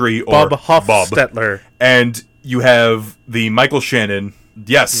 Dimitri, or Bob Hofstetler. And you have the Michael Shannon.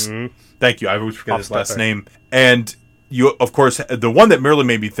 Yes. Mm-hmm. Thank you. I always forget his last name. And you, of course, the one that merely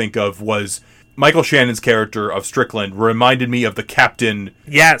made me think of was Michael Shannon's character of Strickland reminded me of the captain.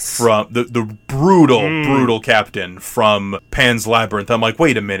 Yes. From the brutal captain from Pan's Labyrinth. I'm like,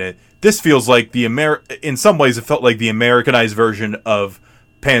 wait a minute. This feels like in some ways it felt like the Americanized version of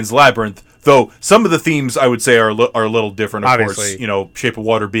Pan's Labyrinth. Though some of the themes I would say are a little different. Of Obviously. Course, you know, Shape of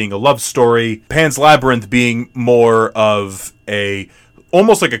Water being a love story, Pan's Labyrinth being more of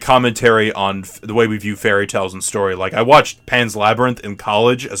almost like a commentary on the way we view fairy tales and story. Like I watched Pan's Labyrinth in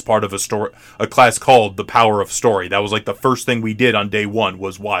college as part of a class called The Power of Story. That was like the first thing we did on day one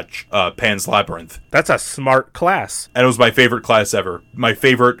was watch Pan's Labyrinth. That's a smart class. And it was my favorite class ever. My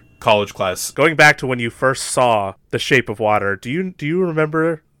favorite college class. Going back to when you first saw The Shape of Water, do you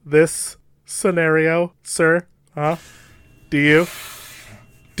remember this scenario, sir? Huh? Do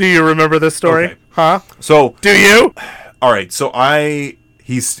you remember this story? Okay. Huh? So do you? All right. So all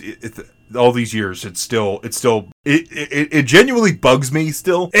these years, it genuinely bugs me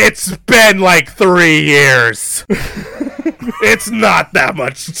still. It's been like 3 years. It's not that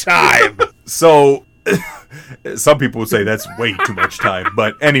much time. So some people would say that's way too much time.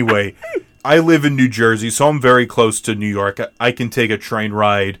 But anyway, I live in New Jersey, so I'm very close to New York. I can take a train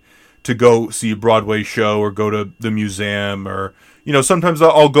ride to go see a Broadway show or go to the museum or, you know, sometimes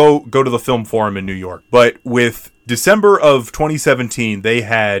I'll go to the Film Forum in New York. But with December of 2017, they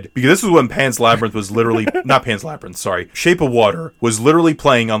had, because this was when Pan's Labyrinth was literally, not Pan's Labyrinth, sorry, Shape of Water was literally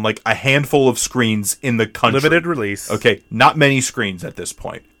playing on like a handful of screens in the country. Limited release. Okay, not many screens at this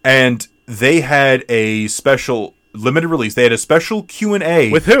point. And they had a special limited release. They had a special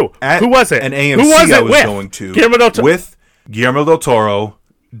Q&A. With who? Who was it? An AMC who was it I was with? going to. With Guillermo del Toro,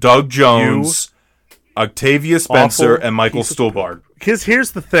 Doug Jones, Octavia Spencer, and Michael Stuhlbarg. Because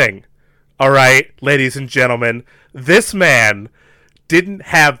here's the thing. All right, ladies and gentlemen, this man didn't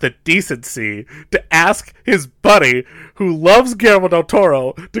have the decency to ask his buddy who loves Guillermo del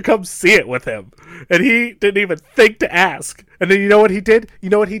Toro to come see it with him. And he didn't even think to ask. And then you know what he did? You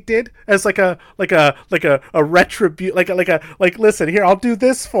know what he did? As like a retribute, like listen, here, I'll do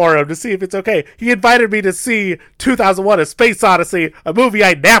this for him to see if it's okay. He invited me to see 2001: A Space Odyssey, a movie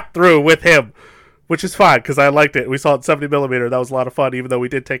I napped through with him. Which is fine, because I liked it. We saw it 70mm. That was a lot of fun, even though we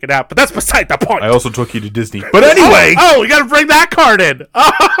did take a nap. But that's beside the point. I also took you to Disney. But anyway. Oh, we got to bring that card in.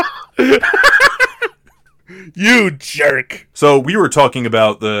 You jerk. So we were talking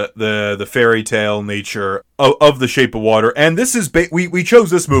about the fairy tale nature of The Shape of Water, and this is we chose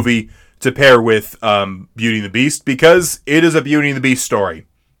this movie to pair with Beauty and the Beast because it is a Beauty and the Beast story,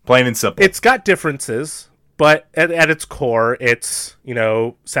 plain and simple. It's got differences, but at its core, it's, you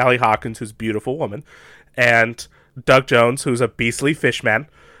know, Sally Hawkins, who's a beautiful woman, and Doug Jones, who's a beastly fishman,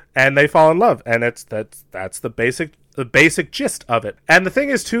 and they fall in love, and that's the basic gist of it. And the thing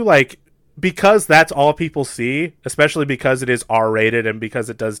is too, like, because that's all people see, especially because it is R-rated and because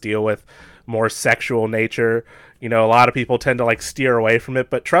it does deal with more sexual nature, you know, a lot of people tend to like steer away from it.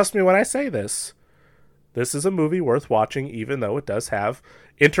 But trust me when I say this is a movie worth watching, even though it does have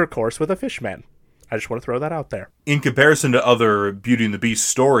intercourse with a fishman. I just want to throw that out there. In comparison to other Beauty and the Beast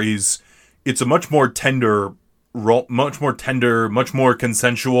stories, it's a much more tender, much more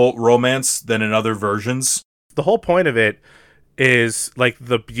consensual romance than in other versions. The whole point of it is like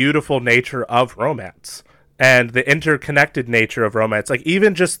the beautiful nature of romance and the interconnected nature of romance. Like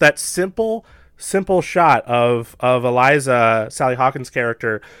even just that simple shot of Eliza, Sally Hawkins'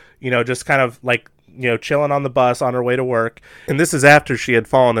 character, you know, just kind of like, you know, chilling on the bus on her way to work. And this is after she had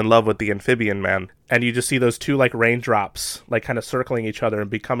fallen in love with the amphibian man. And you just see those two like raindrops, like kind of circling each other and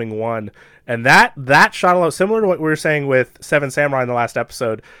becoming one. And that shot alone, similar to what we were saying with Seven Samurai in the last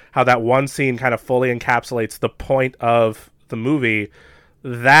episode, how that one scene kind of fully encapsulates the point of the movie,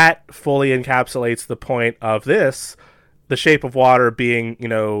 that fully encapsulates the point of this, The Shape of Water being, you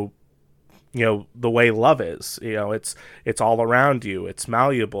know, the way love is. You know, it's all around you, it's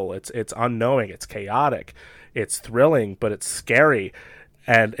malleable, it's unknowing, it's chaotic, it's thrilling, but it's scary.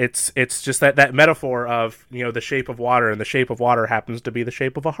 And it's just that metaphor of, you know, the shape of water, and the shape of water happens to be the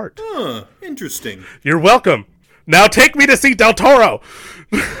shape of a heart. Interesting. You're welcome. Now take me to see Del Toro.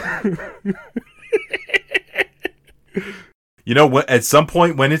 You know, at some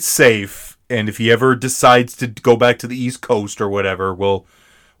point when it's safe, and if he ever decides to go back to the East Coast or whatever, we'll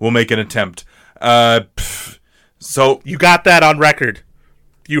make an attempt. So you got that on record.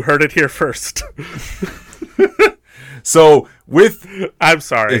 You heard it here first. So I'm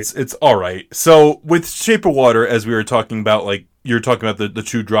sorry. It's all right. So with Shape of Water, as we were talking about, like you're talking about the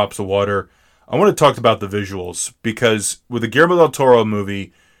two drops of water, I want to talk about the visuals, because with the Guillermo del Toro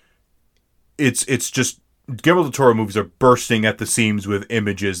movie, it's just Guillermo del Toro movies are bursting at the seams with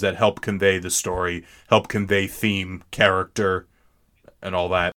images that help convey the story, help convey theme, character, and all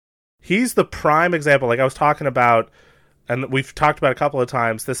that. He's the prime example, like I was talking about, and we've talked about a couple of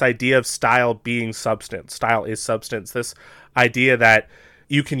times, this idea of style being substance. Style is substance. This idea that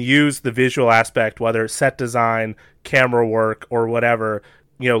you can use the visual aspect, whether it's set design, camera work, or whatever,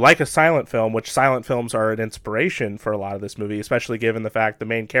 you know, like a silent film, which silent films are an inspiration for a lot of this movie, especially given the fact the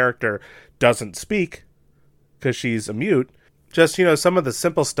main character doesn't speak because she's a mute. Just, you know, some of the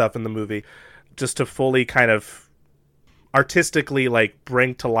simple stuff in the movie, just to fully kind of artistically like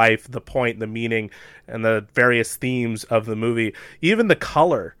bring to life the point, the meaning, and the various themes of the movie. Even the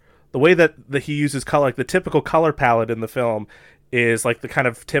color, the way that he uses color, like the typical color palette in the film is like the kind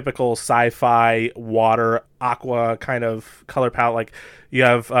of typical sci-fi water aqua kind of color palette. Like you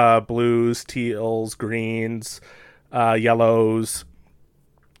have blues, teals, greens, yellows,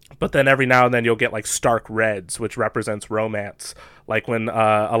 but then every now and then you'll get like stark reds, which represents romance. Like when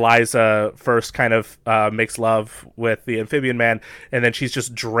Eliza first kind of makes love with the amphibian man, and then she's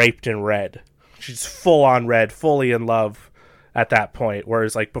just draped in red. She's full on red, fully in love at that point.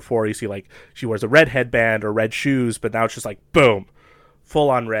 Whereas like before you see like she wears a red headband or red shoes, but now it's just like boom, full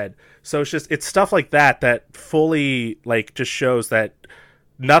on red. So it's stuff like that fully like just shows that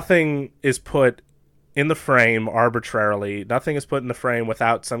nothing is put in the frame arbitrarily. Nothing is put in the frame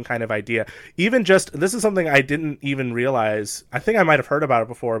without some kind of idea. Even just, this is something I didn't even realize. I think I might have heard about it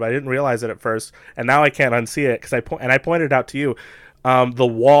before, but I didn't realize it at first, and now I can't unsee it because I pointed out to you the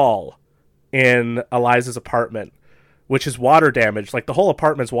wall in Eliza's apartment, which is water damaged. Like the whole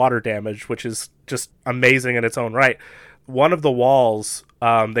apartment's water damaged, which is just amazing in its own right. One of the walls,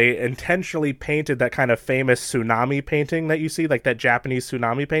 they intentionally painted that kind of famous tsunami painting that you see, like that Japanese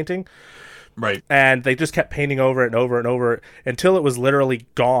tsunami painting. Right. And they just kept painting over it and over and over until it was literally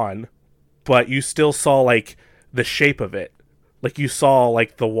gone, but you still saw like the shape of it. Like you saw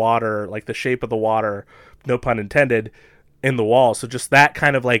like the water, like the shape of the water, no pun intended, in the wall. So just that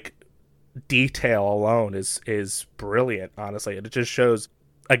kind of like detail alone is brilliant, honestly. And it just shows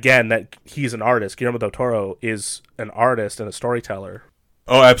again that he's an artist. Guillermo del Toro is an artist and a storyteller.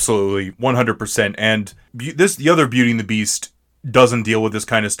 Oh, absolutely. 100%. And the other Beauty and the Beast doesn't deal with this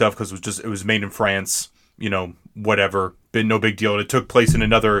kind of stuff because it was made in France, you know, whatever, been no big deal. It took place in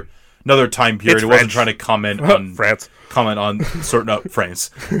another time period. It wasn't trying to comment on France, comment on certain France,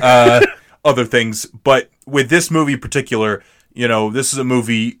 other things. But with this movie in particular, this is a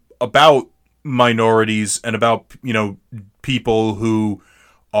movie about minorities and about, people who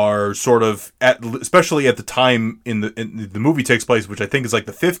are sort of especially at the time in the movie takes place, which I think is like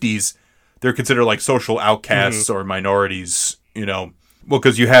the 50s, they're considered like social outcasts or minorities, well,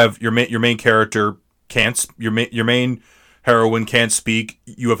 because you have your main character your main heroine can't speak.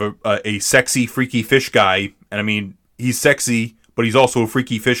 You have a sexy, freaky fish guy, and I mean, he's sexy, but he's also a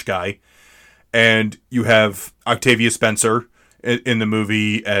freaky fish guy. And you have Octavia Spencer in the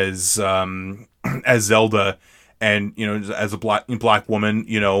movie as Zelda, and as a black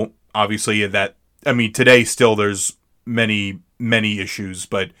woman. Obviously that, I mean, today still there's many issues,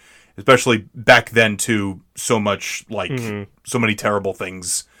 but especially back then too, so much so many terrible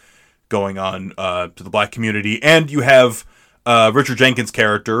things going on to the black community. And you have Richard Jenkins'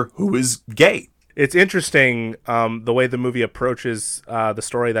 character who is gay. It's interesting the way the movie approaches the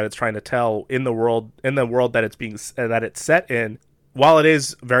story that it's trying to tell in the world that it's set in. While it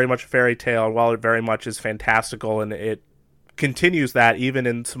is very much a fairy tale, and while it very much is fantastical, and it continues that even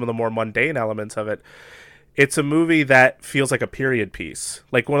in some of the more mundane elements of it, it's a movie that feels like a period piece,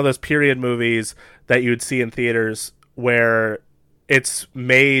 like one of those period movies that you would see in theaters where it's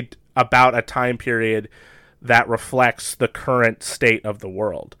made about a time period that reflects the current state of the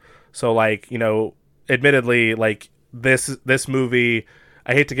world. So, admittedly, this movie,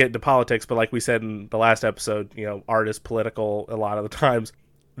 I hate to get into politics, but like we said in the last episode, art is political a lot of the times.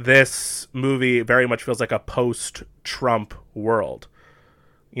 This movie very much feels like a post-Trump world.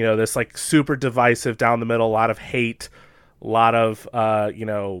 This super divisive, down the middle, a lot of hate, a lot of a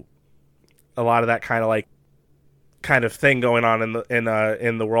lot of that kind of thing going on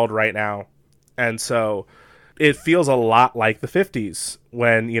in the world right now. And so it feels a lot like the 50s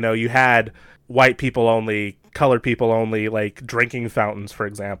when, you had white people only, colored people only, drinking fountains, for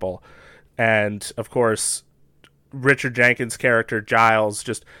example. And, of course, Richard Jenkins' character, Giles,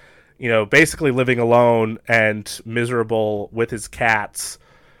 just, basically living alone and miserable with his cats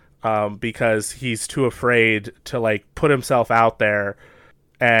because he's too afraid to, put himself out there.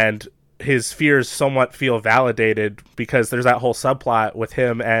 And his fears somewhat feel validated because there's that whole subplot with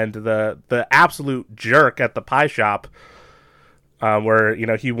him and the absolute jerk at the pie shop where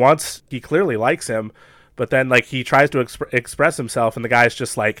he clearly likes him, but then he tries to express himself and the guy's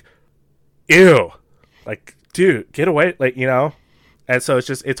just ew, dude, get away, and so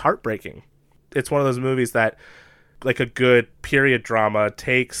it's heartbreaking. It's one of those movies that a good period drama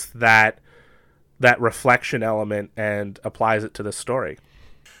takes that reflection element and applies it to the story.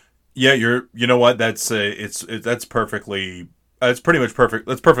 Yeah, you know what? That's perfectly. It's pretty much perfect.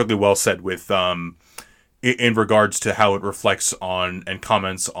 That's perfectly well said with in regards to how it reflects on and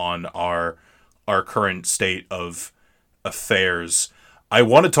comments on our current state of affairs. I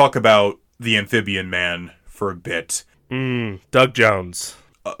want to talk about the Amphibian Man for a bit. Doug Jones.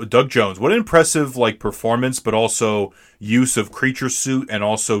 Doug Jones. What an impressive performance, but also use of creature suit and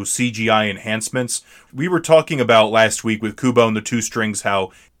also CGI enhancements. We were talking about last week with Kubo and the Two Strings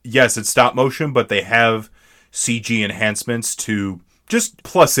how, yes, it's stop motion, but they have CG enhancements to just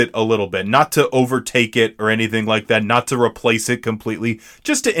plus it a little bit. Not to overtake it or anything like that. Not to replace it completely.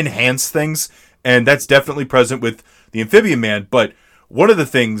 Just to enhance things. And that's definitely present with the Amphibian Man. But one of the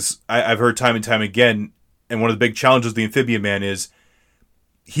things I've heard time and time again, and one of the big challenges of the Amphibian Man is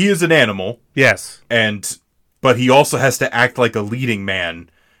he is an animal. Yes. But he also has to act like a leading man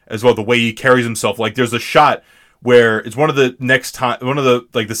as well. The way he carries himself. There's a shot where it's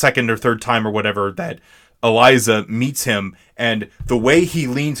the second or third time or whatever that Eliza meets him, and the way he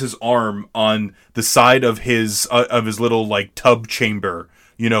leans his arm on the side of his little tub chamber,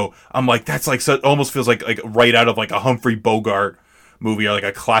 I'm that's almost feels like right out of a Humphrey Bogart movie or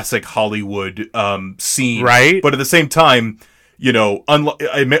a classic Hollywood scene, right? But at the same time,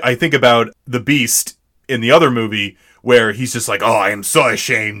 I think about the Beast in the other movie where he's just oh, I am so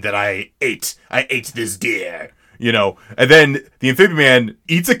ashamed that I ate this deer. And then the Amphibian Man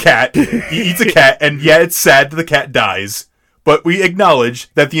eats a cat. He eats a cat, and yeah, it's sad that the cat dies. But we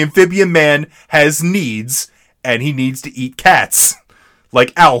acknowledge that the Amphibian Man has needs, and he needs to eat cats.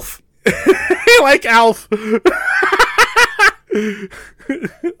 Like Alf. Like Alf.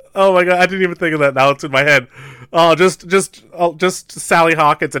 Oh my god, I didn't even think of that. Now it's in my head. Oh, just Sally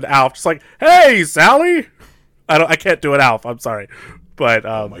Hawkins and Alf. Just hey, Sally! I can't do an Alf, I'm sorry. But,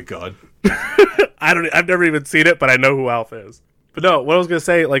 oh my god. I've never even seen it, but I know who Alf is. But no, what I was going to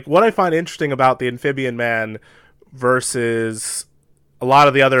say, what I find interesting about the Amphibian Man versus a lot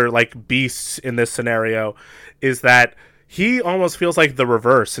of the other, beasts in this scenario is that he almost feels like the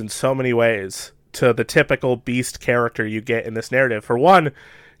reverse in so many ways to the typical beast character you get in this narrative. For one,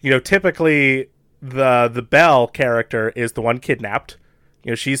 typically the Belle character is the one kidnapped.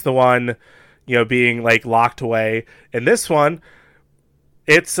 She's the one, being like locked away. In this one,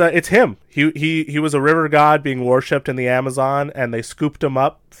 it's him. He was a river god being worshipped in the Amazon, and they scooped him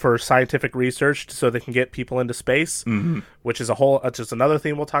up for scientific research so they can get people into space, which is just another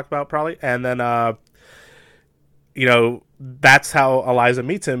theme we'll talk about probably. And then, that's how Eliza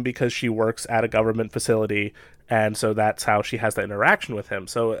meets him, because she works at a government facility, and so that's how she has the interaction with him.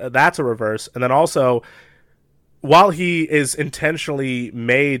 So that's a reverse. And then also, while he is intentionally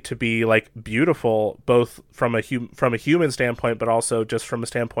made to be like beautiful, both from a human standpoint, but also just from a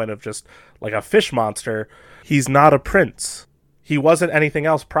standpoint of just like a fish monster, he's not a prince. He wasn't anything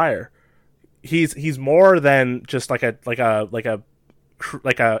else prior. He's more than just like a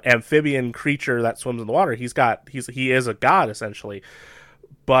amphibian creature that swims in the water. He is a god essentially,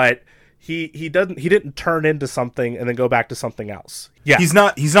 but he didn't turn into something and then go back to something else. Yeah, he's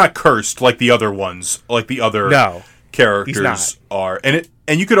not cursed like the other ones, like the other characters are. And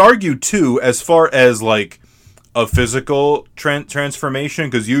you could argue too, as far as like a physical transformation,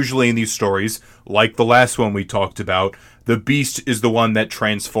 because usually in these stories, like the last one we talked about, the beast is the one that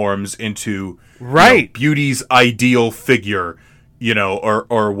transforms into beauty's ideal figure,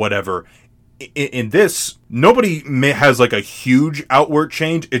 or whatever. In this, nobody has like a huge outward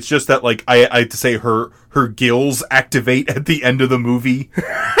change. It's just that like I have to say her gills activate at the end of the movie.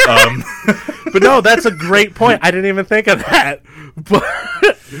 But no, that's a great point. I didn't even think of that. But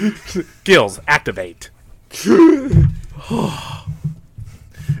gills activate.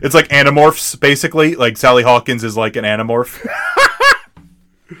 It's like Animorphs, basically. Like Sally Hawkins is like an Animorph.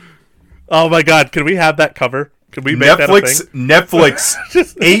 Oh my god, can we have that cover? Can we make that a thing? Netflix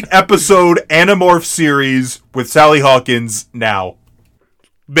 8-episode Animorph series with Sally Hawkins now.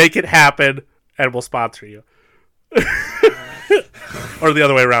 Make it happen, and we'll sponsor you. Or the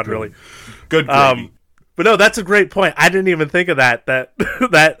other way around, really. Good gravy. But no, that's a great point. I didn't even think of that.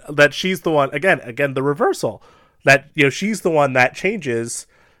 That she's the one. Again, the reversal. That she's the one that changes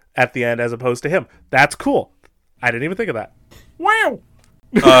at the end as opposed to him. That's cool. I didn't even think of that. Wow.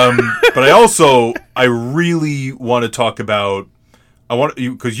 But I really want to talk about,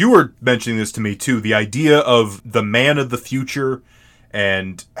 because you were mentioning this to me too, the idea of the man of the future,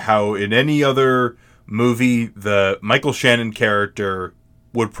 and how in any other movie the Michael Shannon character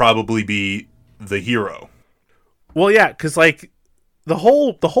would probably be the hero. Well, yeah, because like the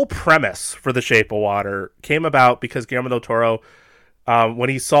whole premise for The Shape of Water came about because Guillermo del Toro, when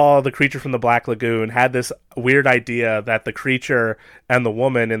he saw The Creature from the Black Lagoon, had this weird idea that the creature and the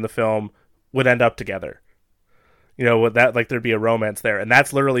woman in the film would end up together. With that, like there'd be a romance there, and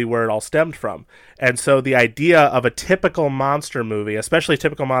that's literally where it all stemmed from. And so the idea of a typical monster movie, especially a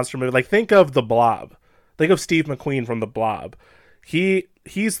typical monster movie, like think of The Blob, think of Steve McQueen from The Blob.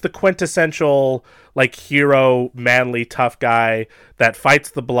 He's the quintessential like hero, manly, tough guy that fights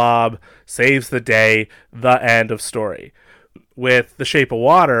the blob, saves the day, the end of story. With The Shape of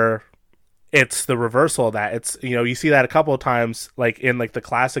Water, it's the reversal of that. It's you see that a couple of times, like in like the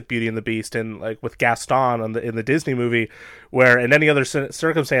classic Beauty and the Beast, and like with Gaston in the Disney movie, where in any other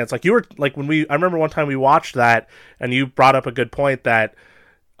circumstance, like you were like I remember one time we watched that, and you brought up a good point that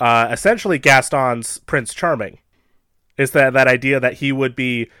essentially Gaston's Prince Charming. Is that idea that he would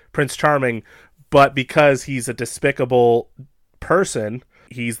be Prince Charming, but because he's a despicable person,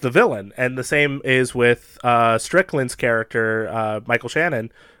 he's the villain. And the same is with Strickland's character, Michael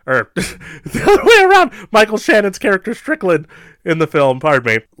Shannon, or the other way around, Michael Shannon's character Strickland in the film,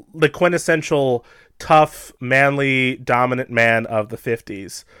 pardon me, the quintessential tough, manly, dominant man of the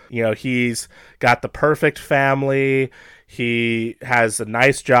 50s. He's got the perfect family. He has a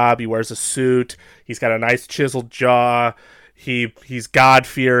nice job. He wears a suit. He's got a nice chiseled jaw. He's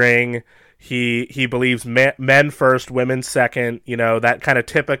God-fearing. He believes men first, women second. That kind of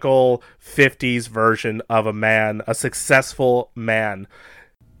typical 50s version of a man, a successful man.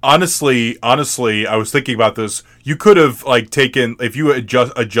 Honestly, I was thinking about this. You could have like taken, if you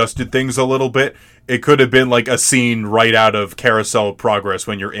adjusted things a little bit, it could have been like a scene right out of Carousel of Progress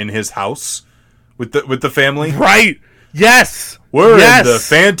when you're in his house with the family. Right. Yes! We're in the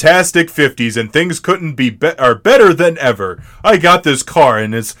fantastic 50s, and things couldn't be are better than ever. I got this car,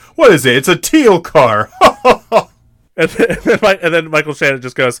 and what is it? It's a teal car. and then Michael Shannon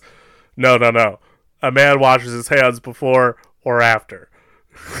just goes, no. A man washes his hands before or after.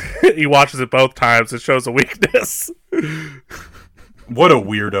 He washes it both times. It shows a weakness. What a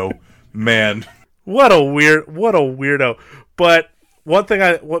weirdo, man. What a weirdo. But one thing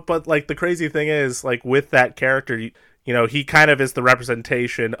but like the crazy thing is, like with that character, You know, he kind of is the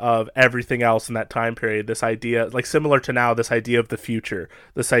representation of everything else in that time period. This idea, like similar to now, this idea of the future,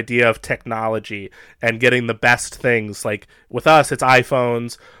 this idea of technology and getting the best things. Like with us, it's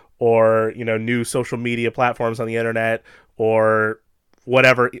iPhones or, you know, new social media platforms on the internet or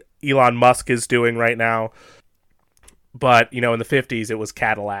whatever Elon Musk is doing right now. But, you know, in the 50s, it was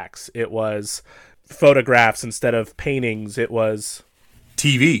Cadillacs. It was photographs instead of paintings. It was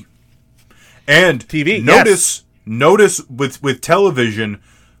TV. And TV, notice with television,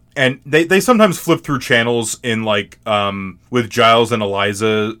 and they sometimes flip through channels in like with Giles and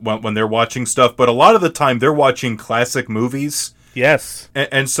Eliza when they're watching stuff, but a lot of the time they're watching classic movies. Yes.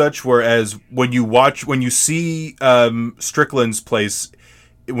 And such, whereas when you see Strickland's place,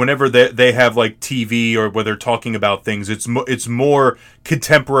 whenever they have like TV or where they're talking about things, it's more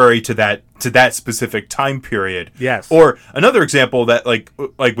contemporary to that specific time period. Yes. Or another example that like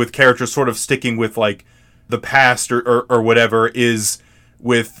with characters sort of sticking with like the past or whatever is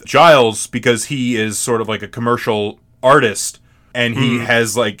with Giles, because he is sort of like a commercial artist, and he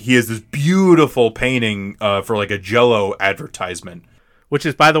has this beautiful painting for like a Jell-O advertisement. Which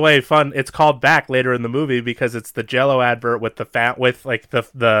is, by the way, fun. It's called back later in the movie because it's the Jell-O advert with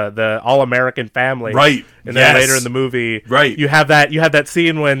the All American family, right? And then later in the movie, right, you have that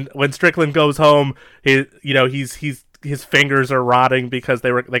scene when Strickland goes home. His fingers are rotting because they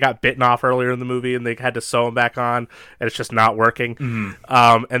got bitten off earlier in the movie and they had to sew them back on, and it's just not working.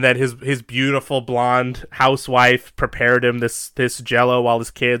 Mm-hmm. And then his beautiful blonde housewife prepared him this Jell-O while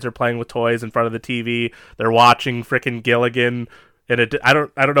his kids are playing with toys in front of the TV. They're watching frickin' Gilligan. I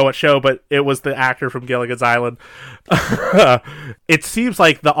don't know what show, but it was the actor from Gilligan's Island. It seems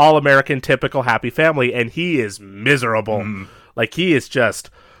like the all-American typical happy family, and he is miserable. Like he is just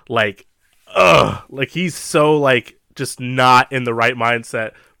like, like he's so like just not in the right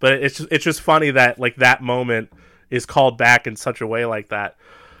mindset. But it's just funny that like that moment is called back in such a way like that.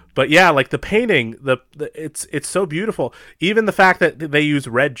 But yeah, like the painting, it's so beautiful. Even the fact that they use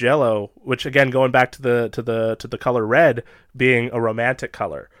red Jell-O, which again, going back to the color red being a romantic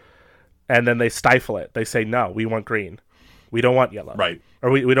color, and then they stifle it. They say, no, we want green. We don't want yellow. Right. Or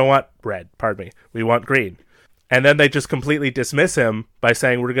we don't want red, pardon me. We want green. And then they just completely dismiss him by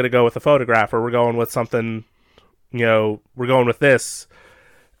saying, we're going to go with a photograph, or we're going with something, you know, we're going with this.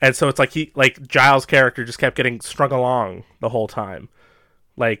 And so it's like Giles' character just kept getting strung along the whole time.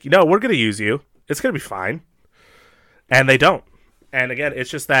 Like, you know, we're going to use you. It's going to be fine. And they don't. And again, it's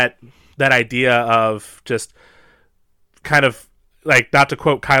just that idea of just kind of, like, not to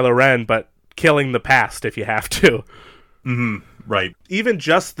quote Kylo Ren, but killing the past if you have to. Mm-hmm. Right. Even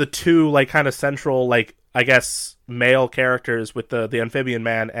just the two, like, kind of central, like, I guess, male characters with the Amphibian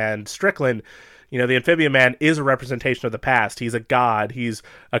Man and Strickland. You know, the Amphibian Man is a representation of the past. He's a god. He's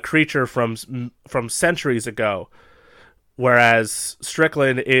a creature from centuries ago. Whereas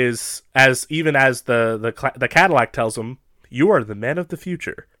Strickland is, as the Cadillac tells him, you are the man of the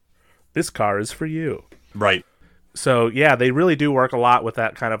future. This car is for you. Right. So yeah, they really do work a lot with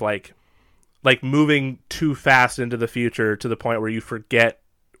that kind of like moving too fast into the future to the point where you forget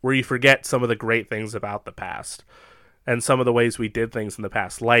some of the great things about the past and some of the ways we did things in the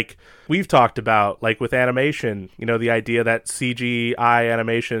past. Like we've talked about, like with animation, you know, the idea that CGI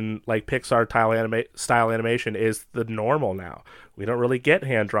animation, like Pixar style animation is the normal now. We don't really get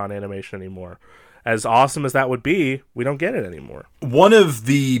hand-drawn animation anymore. As awesome as that would be, we don't get it anymore. One of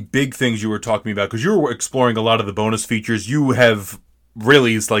the big things you were talking about, because you were exploring a lot of the bonus features, you have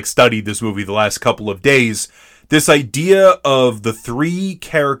really like studied this movie the last couple of days. This idea of the three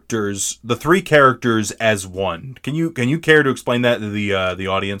characters as one. Can you care to explain that to the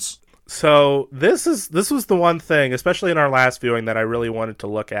audience? So this was the one thing, especially in our last viewing, that I really wanted to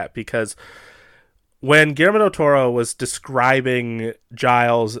look at, because when Guillermo del Toro was describing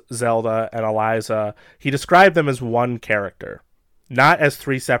Giles, Zelda, and Eliza, he described them as one character, not as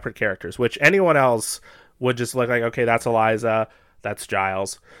three separate characters, which anyone else would just look like, okay, that's Eliza, that's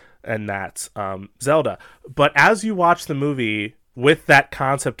Giles, and that's Zelda. But as you watch the movie with that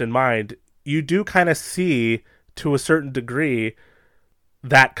concept in mind, you do kind of see, to a certain degree,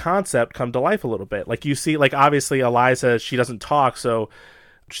 that concept come to life a little bit. Like you see, like obviously Eliza, she doesn't talk, so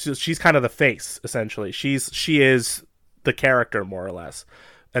she's kind of the face, essentially. She is the character, more or less.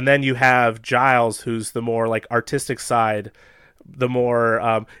 And then you have Giles, who's the more like artistic side, the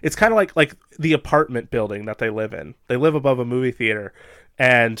more it's kind of like the apartment building that they live in. They live above a movie theater,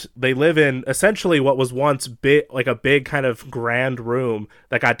 and they live in essentially what was once a big kind of grand room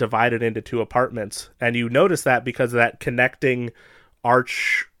that got divided into two apartments. And you notice that because of that connecting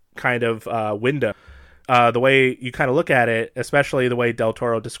arch kind of window. The way you kind of look at it, especially the way Del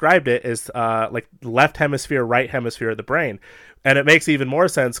Toro described it, is like left hemisphere, right hemisphere of the brain. And it makes even more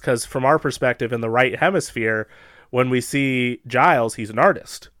sense because from our perspective in the right hemisphere, when we see Giles, he's an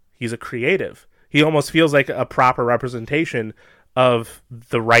artist. He's a creative. He almost feels like a proper representation of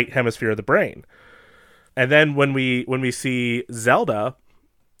the right hemisphere of the brain. And then when we see Zelda,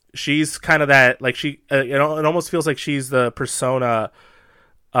 she's kind of that, like it almost feels like she's the persona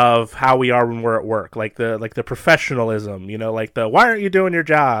of how we are when we're at work, like the professionalism, like the why aren't you doing your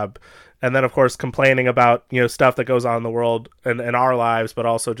job, and then of course complaining about stuff that goes on in the world and in our lives, but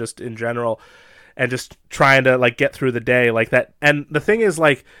also just in general, and just trying to like get through the day like that. And the thing is,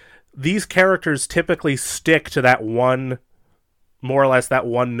 like, these characters typically stick to that one, more or less that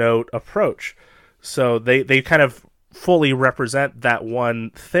one note approach, so they kind of fully represent that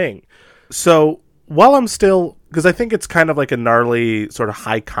one thing. So while I'm still, because I think it's kind of like a gnarly sort of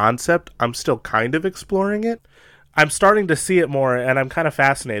high concept, I'm still kind of exploring it. I'm starting to see it more, and I'm kind of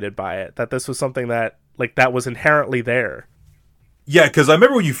fascinated by it, that this was something that was inherently there. Yeah, because I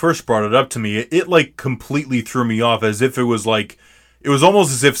remember when you first brought it up to me, it like completely threw me off, as if it was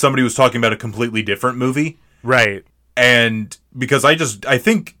almost as if somebody was talking about a completely different movie. Right. And because I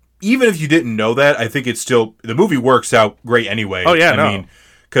think even if you didn't know that, I think it's still, the movie works out great anyway. Oh yeah, I mean,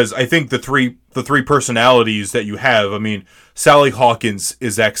 because I think the three personalities that you have, I mean, Sally Hawkins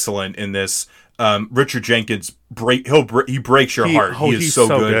is excellent in this. Richard Jenkins, he breaks your heart. He's so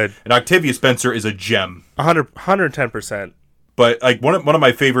good. And Octavia Spencer is a gem. 110%. But like one of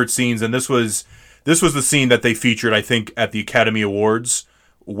my favorite scenes, and this was the scene that they featured, I think, at the Academy Awards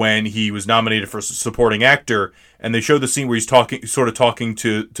when he was nominated for supporting actor, and they showed the scene where he's talking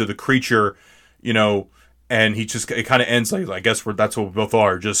to the creature, and it kind of ends like, I guess that's what we both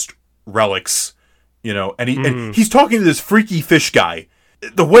are, just relics, and he's talking to this freaky fish guy.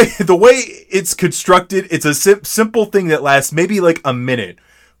 The way it's constructed, it's a simple thing that lasts maybe like a minute,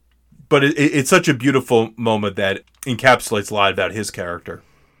 but it's such a beautiful moment that encapsulates a lot about his character.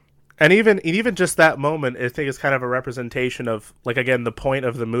 And even just that moment, I think is kind of a representation of, like, again, the point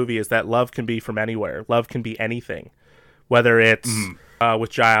of the movie is that love can be from anywhere. Love can be anything, whether it's with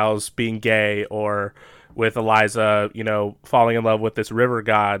Giles being gay or with Eliza, falling in love with this river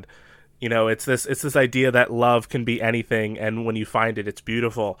god. It's this idea that love can be anything, and when you find it, it's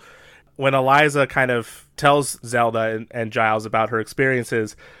beautiful. When Eliza kind of tells Zelda and Giles about her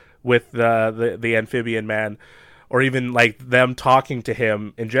experiences with the amphibian man, or even like them talking to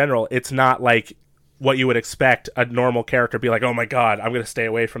him in general, it's not like what you would expect a normal character be like, oh my god, I'm going to stay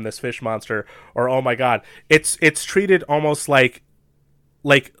away from this fish monster, or oh my god. It's treated almost like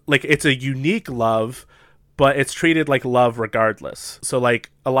it's a unique love, but it's treated like love regardless. So like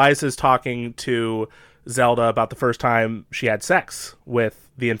Eliza's talking to Zelda about the first time she had sex with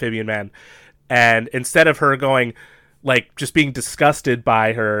the amphibian man, and instead of her going like just being disgusted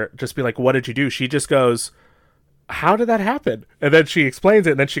by her, just be like, what did you do? She just goes, how did that happen? And then she explains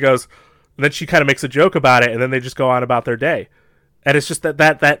it, and then she goes, and then she kind of makes a joke about it, and then they just go on about their day. And it's just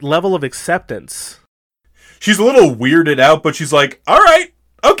that level of acceptance. She's a little weirded out, but she's like, all right,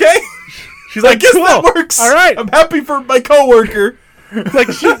 okay. She's like, I guess cool. That works. All right. I'm happy for my coworker. Like,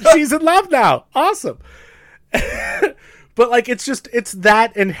 she's in love now. Awesome. But like, it's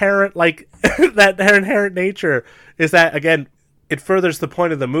that inherent, like, that inherent nature is that, again, it furthers the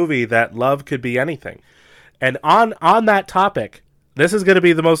point of the movie that love could be anything. And on that topic, this is going to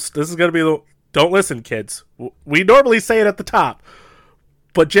be don't listen, kids. We normally say it at the top,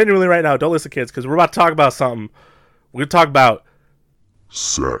 but genuinely right now, don't listen, kids, because we're about to talk about something. We're going to talk about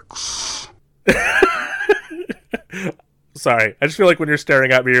sex. Sorry, I just feel like when you're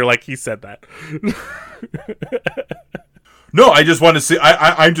staring at me, you're like, he said that. No, I just want to see.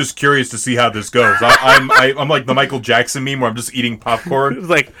 I'm just curious to see how this goes. I'm like the Michael Jackson meme where I'm just eating popcorn. It's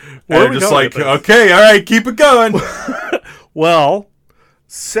like, where I'm just like, okay, all right, keep it going. Well,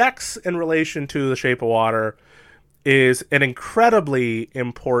 sex in relation to The Shape of Water is an incredibly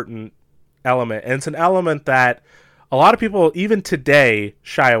important element, and it's an element that a lot of people, even today,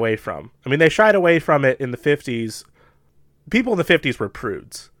 shy away from. I mean, they shied away from it in the 50s. People in the 50s were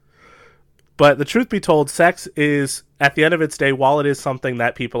prudes. But the truth be told, sex is, at the end of its day, while it is something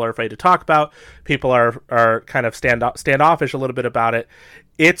that people are afraid to talk about, people are kind of standoffish a little bit about it,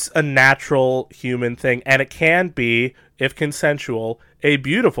 it's a natural human thing. And it can be, if consensual, a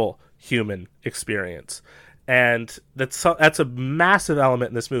beautiful human experience. And that's a massive element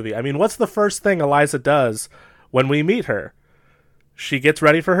in this movie. I mean, what's the first thing Eliza does when we meet her? She gets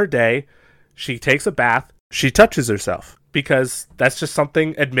ready for her day. She takes a bath. She touches herself. Because that's just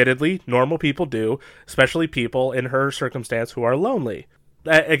something, admittedly, normal people do, especially people in her circumstance who are lonely.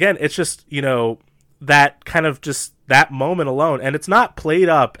 Again, it's just, that kind of just that moment alone, and it's not played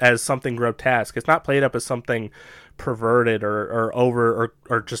up as something grotesque. It's not played up as something perverted or over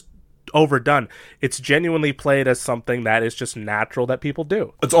or just overdone. It's genuinely played as something that is just natural that people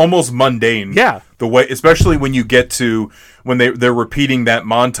do. It's almost mundane. Yeah. The way, especially when you get to when they're repeating that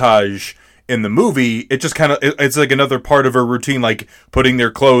montage in the movie, it just kind of it's like another part of a routine, like putting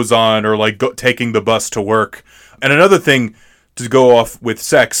their clothes on or like taking the bus to work. And another thing to go off with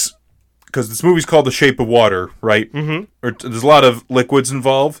sex, because this movie's called The Shape of Water, right? Mm-hmm. There's a lot of liquids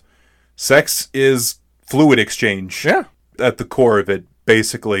involved. Sex is fluid exchange. Yeah. At the core of it,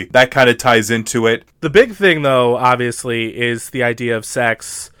 basically. That kind of ties into it. The big thing, though, obviously, is the idea of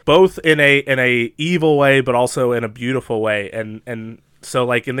sex, both in a evil way, but also in a beautiful way. And so,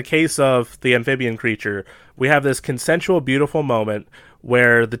 like, in the case of the amphibian creature, we have this consensual, beautiful moment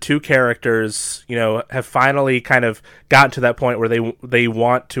where the two characters, you know, have finally kind of gotten to that point where they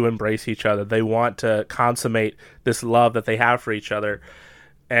want to embrace each other. They want to consummate this love that they have for each other.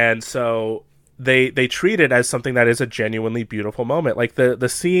 And so they treat it as something that is a genuinely beautiful moment. Like the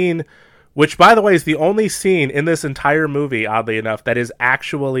scene, which, by the way, is the only scene in this entire movie, oddly enough, that is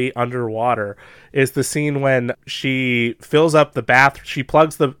actually underwater, is the scene when she fills up she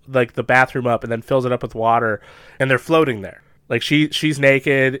plugs the bathroom up and then fills it up with water, and they're floating there. Like she's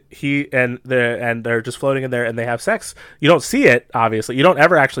naked, and they're just floating in there, and they have sex. You don't see it, obviously. You don't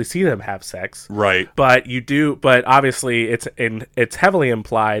ever actually see them have sex, right? But you do. But obviously, it's heavily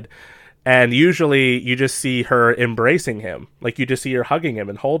implied, and usually you just see her embracing him. Like you just see her hugging him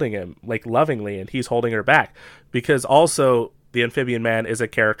and holding him like lovingly, and he's holding her back, because also the amphibian man is a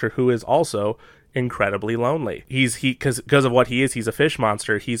character who is also incredibly lonely. Because of what he is, he's a fish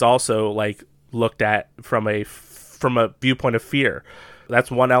monster. He's also like looked at from a viewpoint of fear.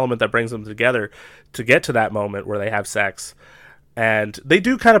 That's one element that brings them together to get to that moment where they have sex. And they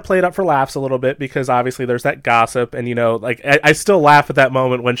do kind of play it up for laughs a little bit, because obviously there's that gossip, and, you know, like I still laugh at that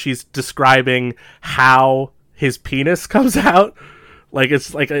moment when she's describing how his penis comes out.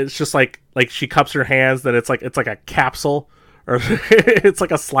 It's just like she cups her hands, then it's like a capsule, or it's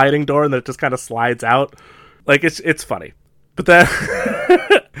like a sliding door, and then it just kind of slides out. Like it's funny. But then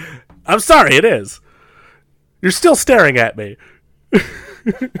I'm sorry, it is. You're still staring at me.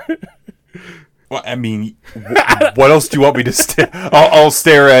 Well, I mean, what else do you want me to stare? I'll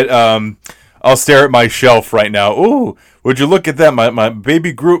stare at my shelf right now. Ooh, would you look at that? My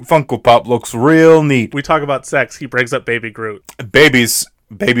Baby Groot Funko Pop looks real neat. We talk about sex. He brings up Baby Groot. Babies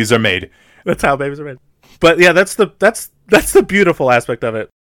are made. That's how babies are made. But yeah, that's the beautiful aspect of it.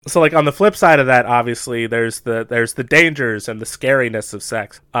 So, like, on the flip side of that, obviously, there's the dangers and the scariness of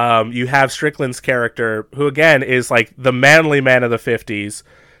sex. You have Strickland's character, who, again, is, like, the manly man of the 50s.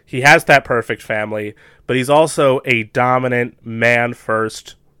 He has that perfect family, but he's also a dominant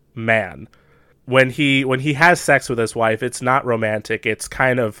man-first man. When he has sex with his wife, it's not romantic. It's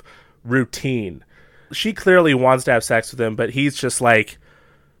kind of routine. She clearly wants to have sex with him, but he's just like,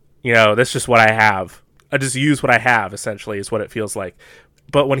 you know, that's just what I have. I just use what I have, essentially, is what it feels like.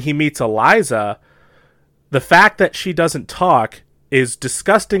 But when he meets Eliza, the fact that she doesn't talk is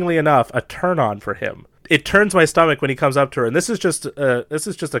disgustingly enough a turn on for him. It turns my stomach when he comes up to her, and this is just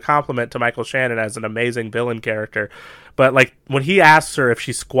a compliment to Michael Shannon as an amazing villain character. But like when he asks her if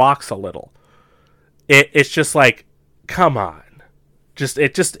she squawks a little, it's just like, come on,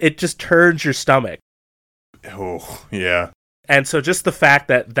 it just turns your stomach. Oh yeah. And so just the fact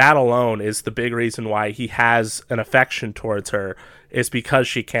that alone is the big reason why he has an affection towards her, is because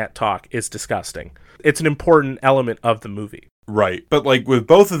she can't talk, is disgusting. It's an important element of the movie. Right. But like with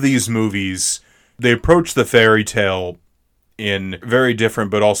both of these movies, they approach the fairy tale in very different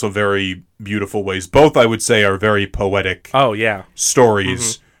but also very beautiful ways. Both, I would say, are very poetic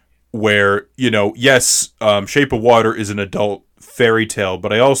stories where, you know, yes, Shape of Water is an adult fairy tale,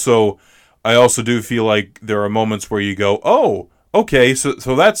 but I also do feel like there are moments where you go, oh, okay, so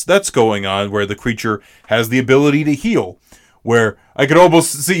that's going on, where the creature has the ability to heal. Where I could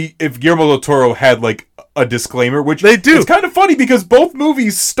almost see if Guillermo del Toro had like a disclaimer, which they do. It's kind of funny because both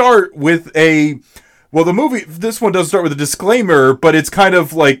movies start with this one does start with a disclaimer, but it's kind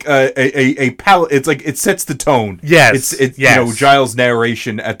of like a palette. It's like it sets the tone. Yes, it's you know, Giles'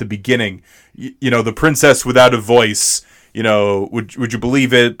 narration at the beginning. You know, the princess without a voice. You know, would you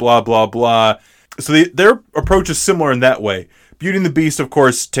believe it? Blah blah blah. So their approach is similar in that way. Beauty and the Beast, of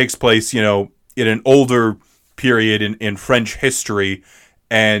course, takes place, you know, in an older period in French history,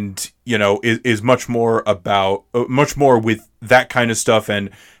 and, you know, is much more with that kind of stuff and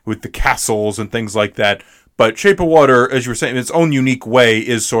with the castles and things like that. But Shape of Water, as you were saying, in its own unique way,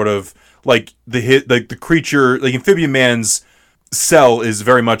 is sort of like the creature, like Amphibian Man's cell is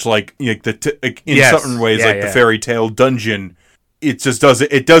very much like, in certain ways, the fairy tale dungeon. It just does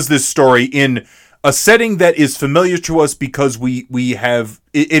it. It does this story in a setting that is familiar to us because we have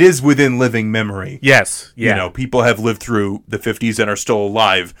it is within living memory. Yes, yeah. People have lived through the 50s and are still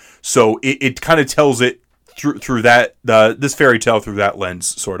alive, so it kind of tells it through that this fairy tale through that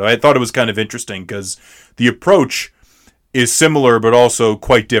lens, sort of. I thought it was kind of interesting because the approach is similar but also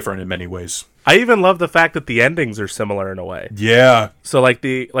quite different in many ways. I even love the fact that the endings are similar in a way. Yeah. So like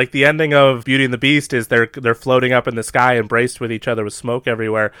the ending of Beauty and the Beast is they're floating up in the sky, embraced with each other with smoke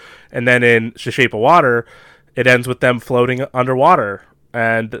everywhere, and then in The Shape of Water, it ends with them floating underwater,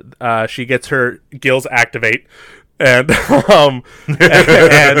 and she gets her gills activate, and but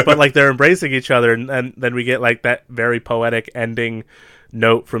like they're embracing each other, and then we get like that very poetic ending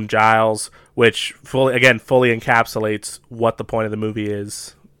note from Giles, which fully encapsulates what the point of the movie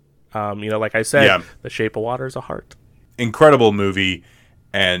is. Like I said, The Shape of Water is a heart. Incredible movie,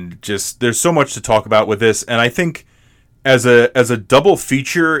 and just there's so much to talk about with this. And I think as a double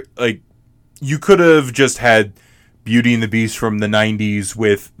feature, like you could have just had Beauty and the Beast from the 90s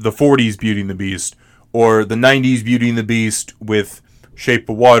with the 40s Beauty and the Beast, or the 90s Beauty and the Beast with Shape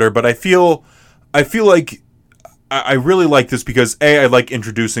of Water. But I feel like I really like this because I like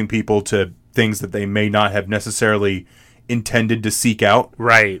introducing people to things that they may not have necessarily intended to seek out,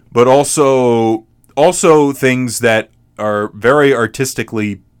 right? But also things that are very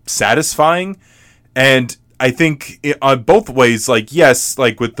artistically satisfying, and I think on both ways. Like yes,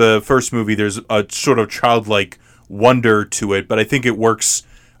 like with the first movie, there's a sort of childlike wonder to it, but I think it works.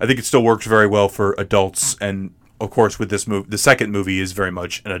 I think it still works very well for adults, and of course, with this movie, the second movie is very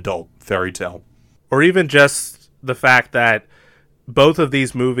much an adult fairy tale, or even just the fact that both of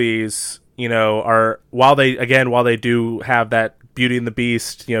these movies, are while they do have that Beauty and the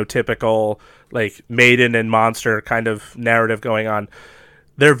Beast, typical like maiden and monster kind of narrative going on,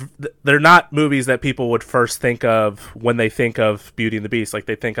 they're not movies that people would first think of when they think of Beauty and the Beast. Like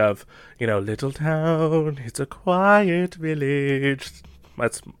they think of, little town, it's a quiet village.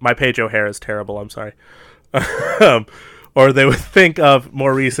 That's my Paige O'Hara is terrible. I'm sorry. Or they would think of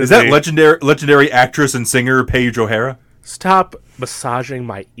more recently. Is that legendary actress and singer Paige O'Hara? Stop massaging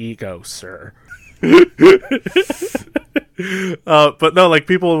my ego, sir. But no, like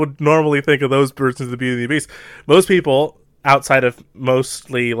people would normally think of those versions of the Beauty and the Beast. Most people, outside of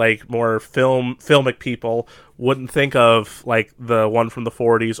mostly like more filmic people, wouldn't think of like the one from the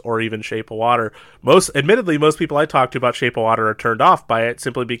 40s or even Shape of Water. Most people I talk to about Shape of Water are turned off by it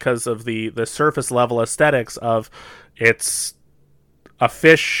simply because of the surface level aesthetics of it's a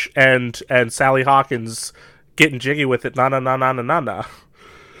fish and Sally Hawkins getting jiggy with it, na.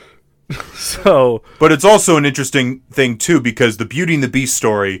 So, but it's also an interesting thing too because the Beauty and the Beast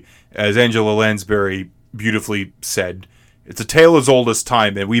story, as Angela Lansbury beautifully said, it's a tale as old as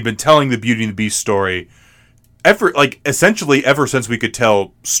time, and we've been telling the Beauty and the Beast story essentially ever since we could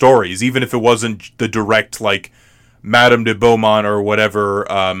tell stories, even if it wasn't the direct like Madame de Beaumont or whatever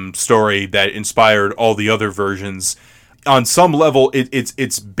story that inspired all the other versions. On some level,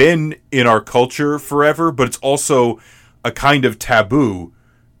 it's been in our culture forever, but it's also a kind of taboo,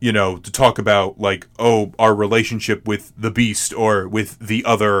 to talk about like, our relationship with the Beast or with the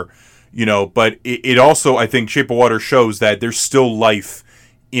other, but it also, I think Shape of Water shows that there's still life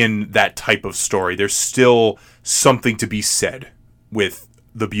in that type of story. There's still something to be said with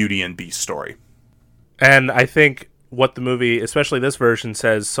the Beauty and Beast story. And I think what the movie, especially this version,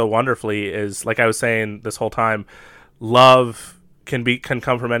 says so wonderfully is, like I was saying this whole time, love can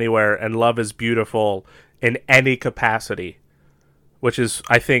come from anywhere, and love is beautiful in any capacity, which is,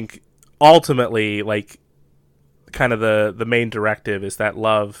 I think, ultimately like kind of the main directive is that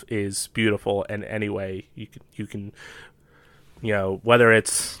love is beautiful in any way you can whether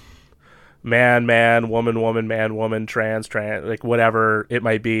it's man, woman, man, woman, trans, like whatever it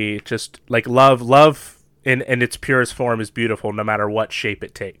might be, just like love in its purest form is beautiful no matter what shape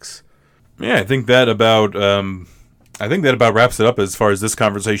it takes. Yeah, I think that about wraps it up as far as this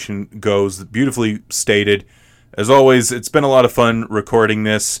conversation goes. Beautifully stated. As always, it's been a lot of fun recording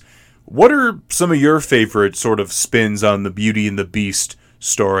this. What are some of your favorite sort of spins on the Beauty and the Beast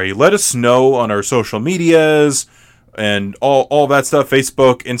story? Let us know on our social medias and all that stuff.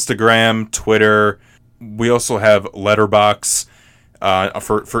 Facebook, Instagram, Twitter. We also have Letterboxd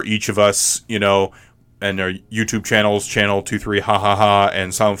for each of us, and our YouTube channels, Channel 23 Ha Ha Ha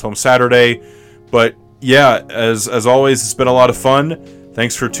and Silent Film Saturday. But yeah, as always, it's been a lot of fun.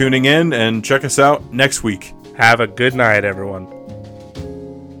 Thanks for tuning in, and check us out next week. Have a good night, everyone.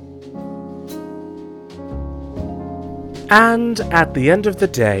 And at the end of the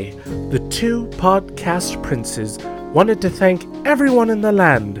day, the two podcast princes wanted to thank everyone in the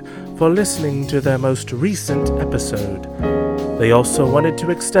land for listening to their most recent episode. They also wanted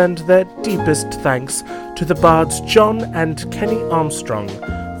to extend their deepest thanks to the bards John and Kenny Armstrong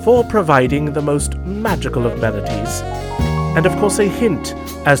for providing the most magical of melodies, and of course a hint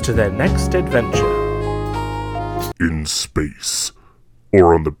as to their next adventure. In space,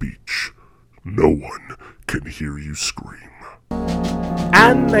 or on the beach, no one can hear you scream.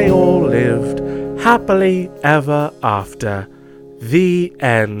 And they all lived happily ever after. The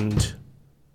end.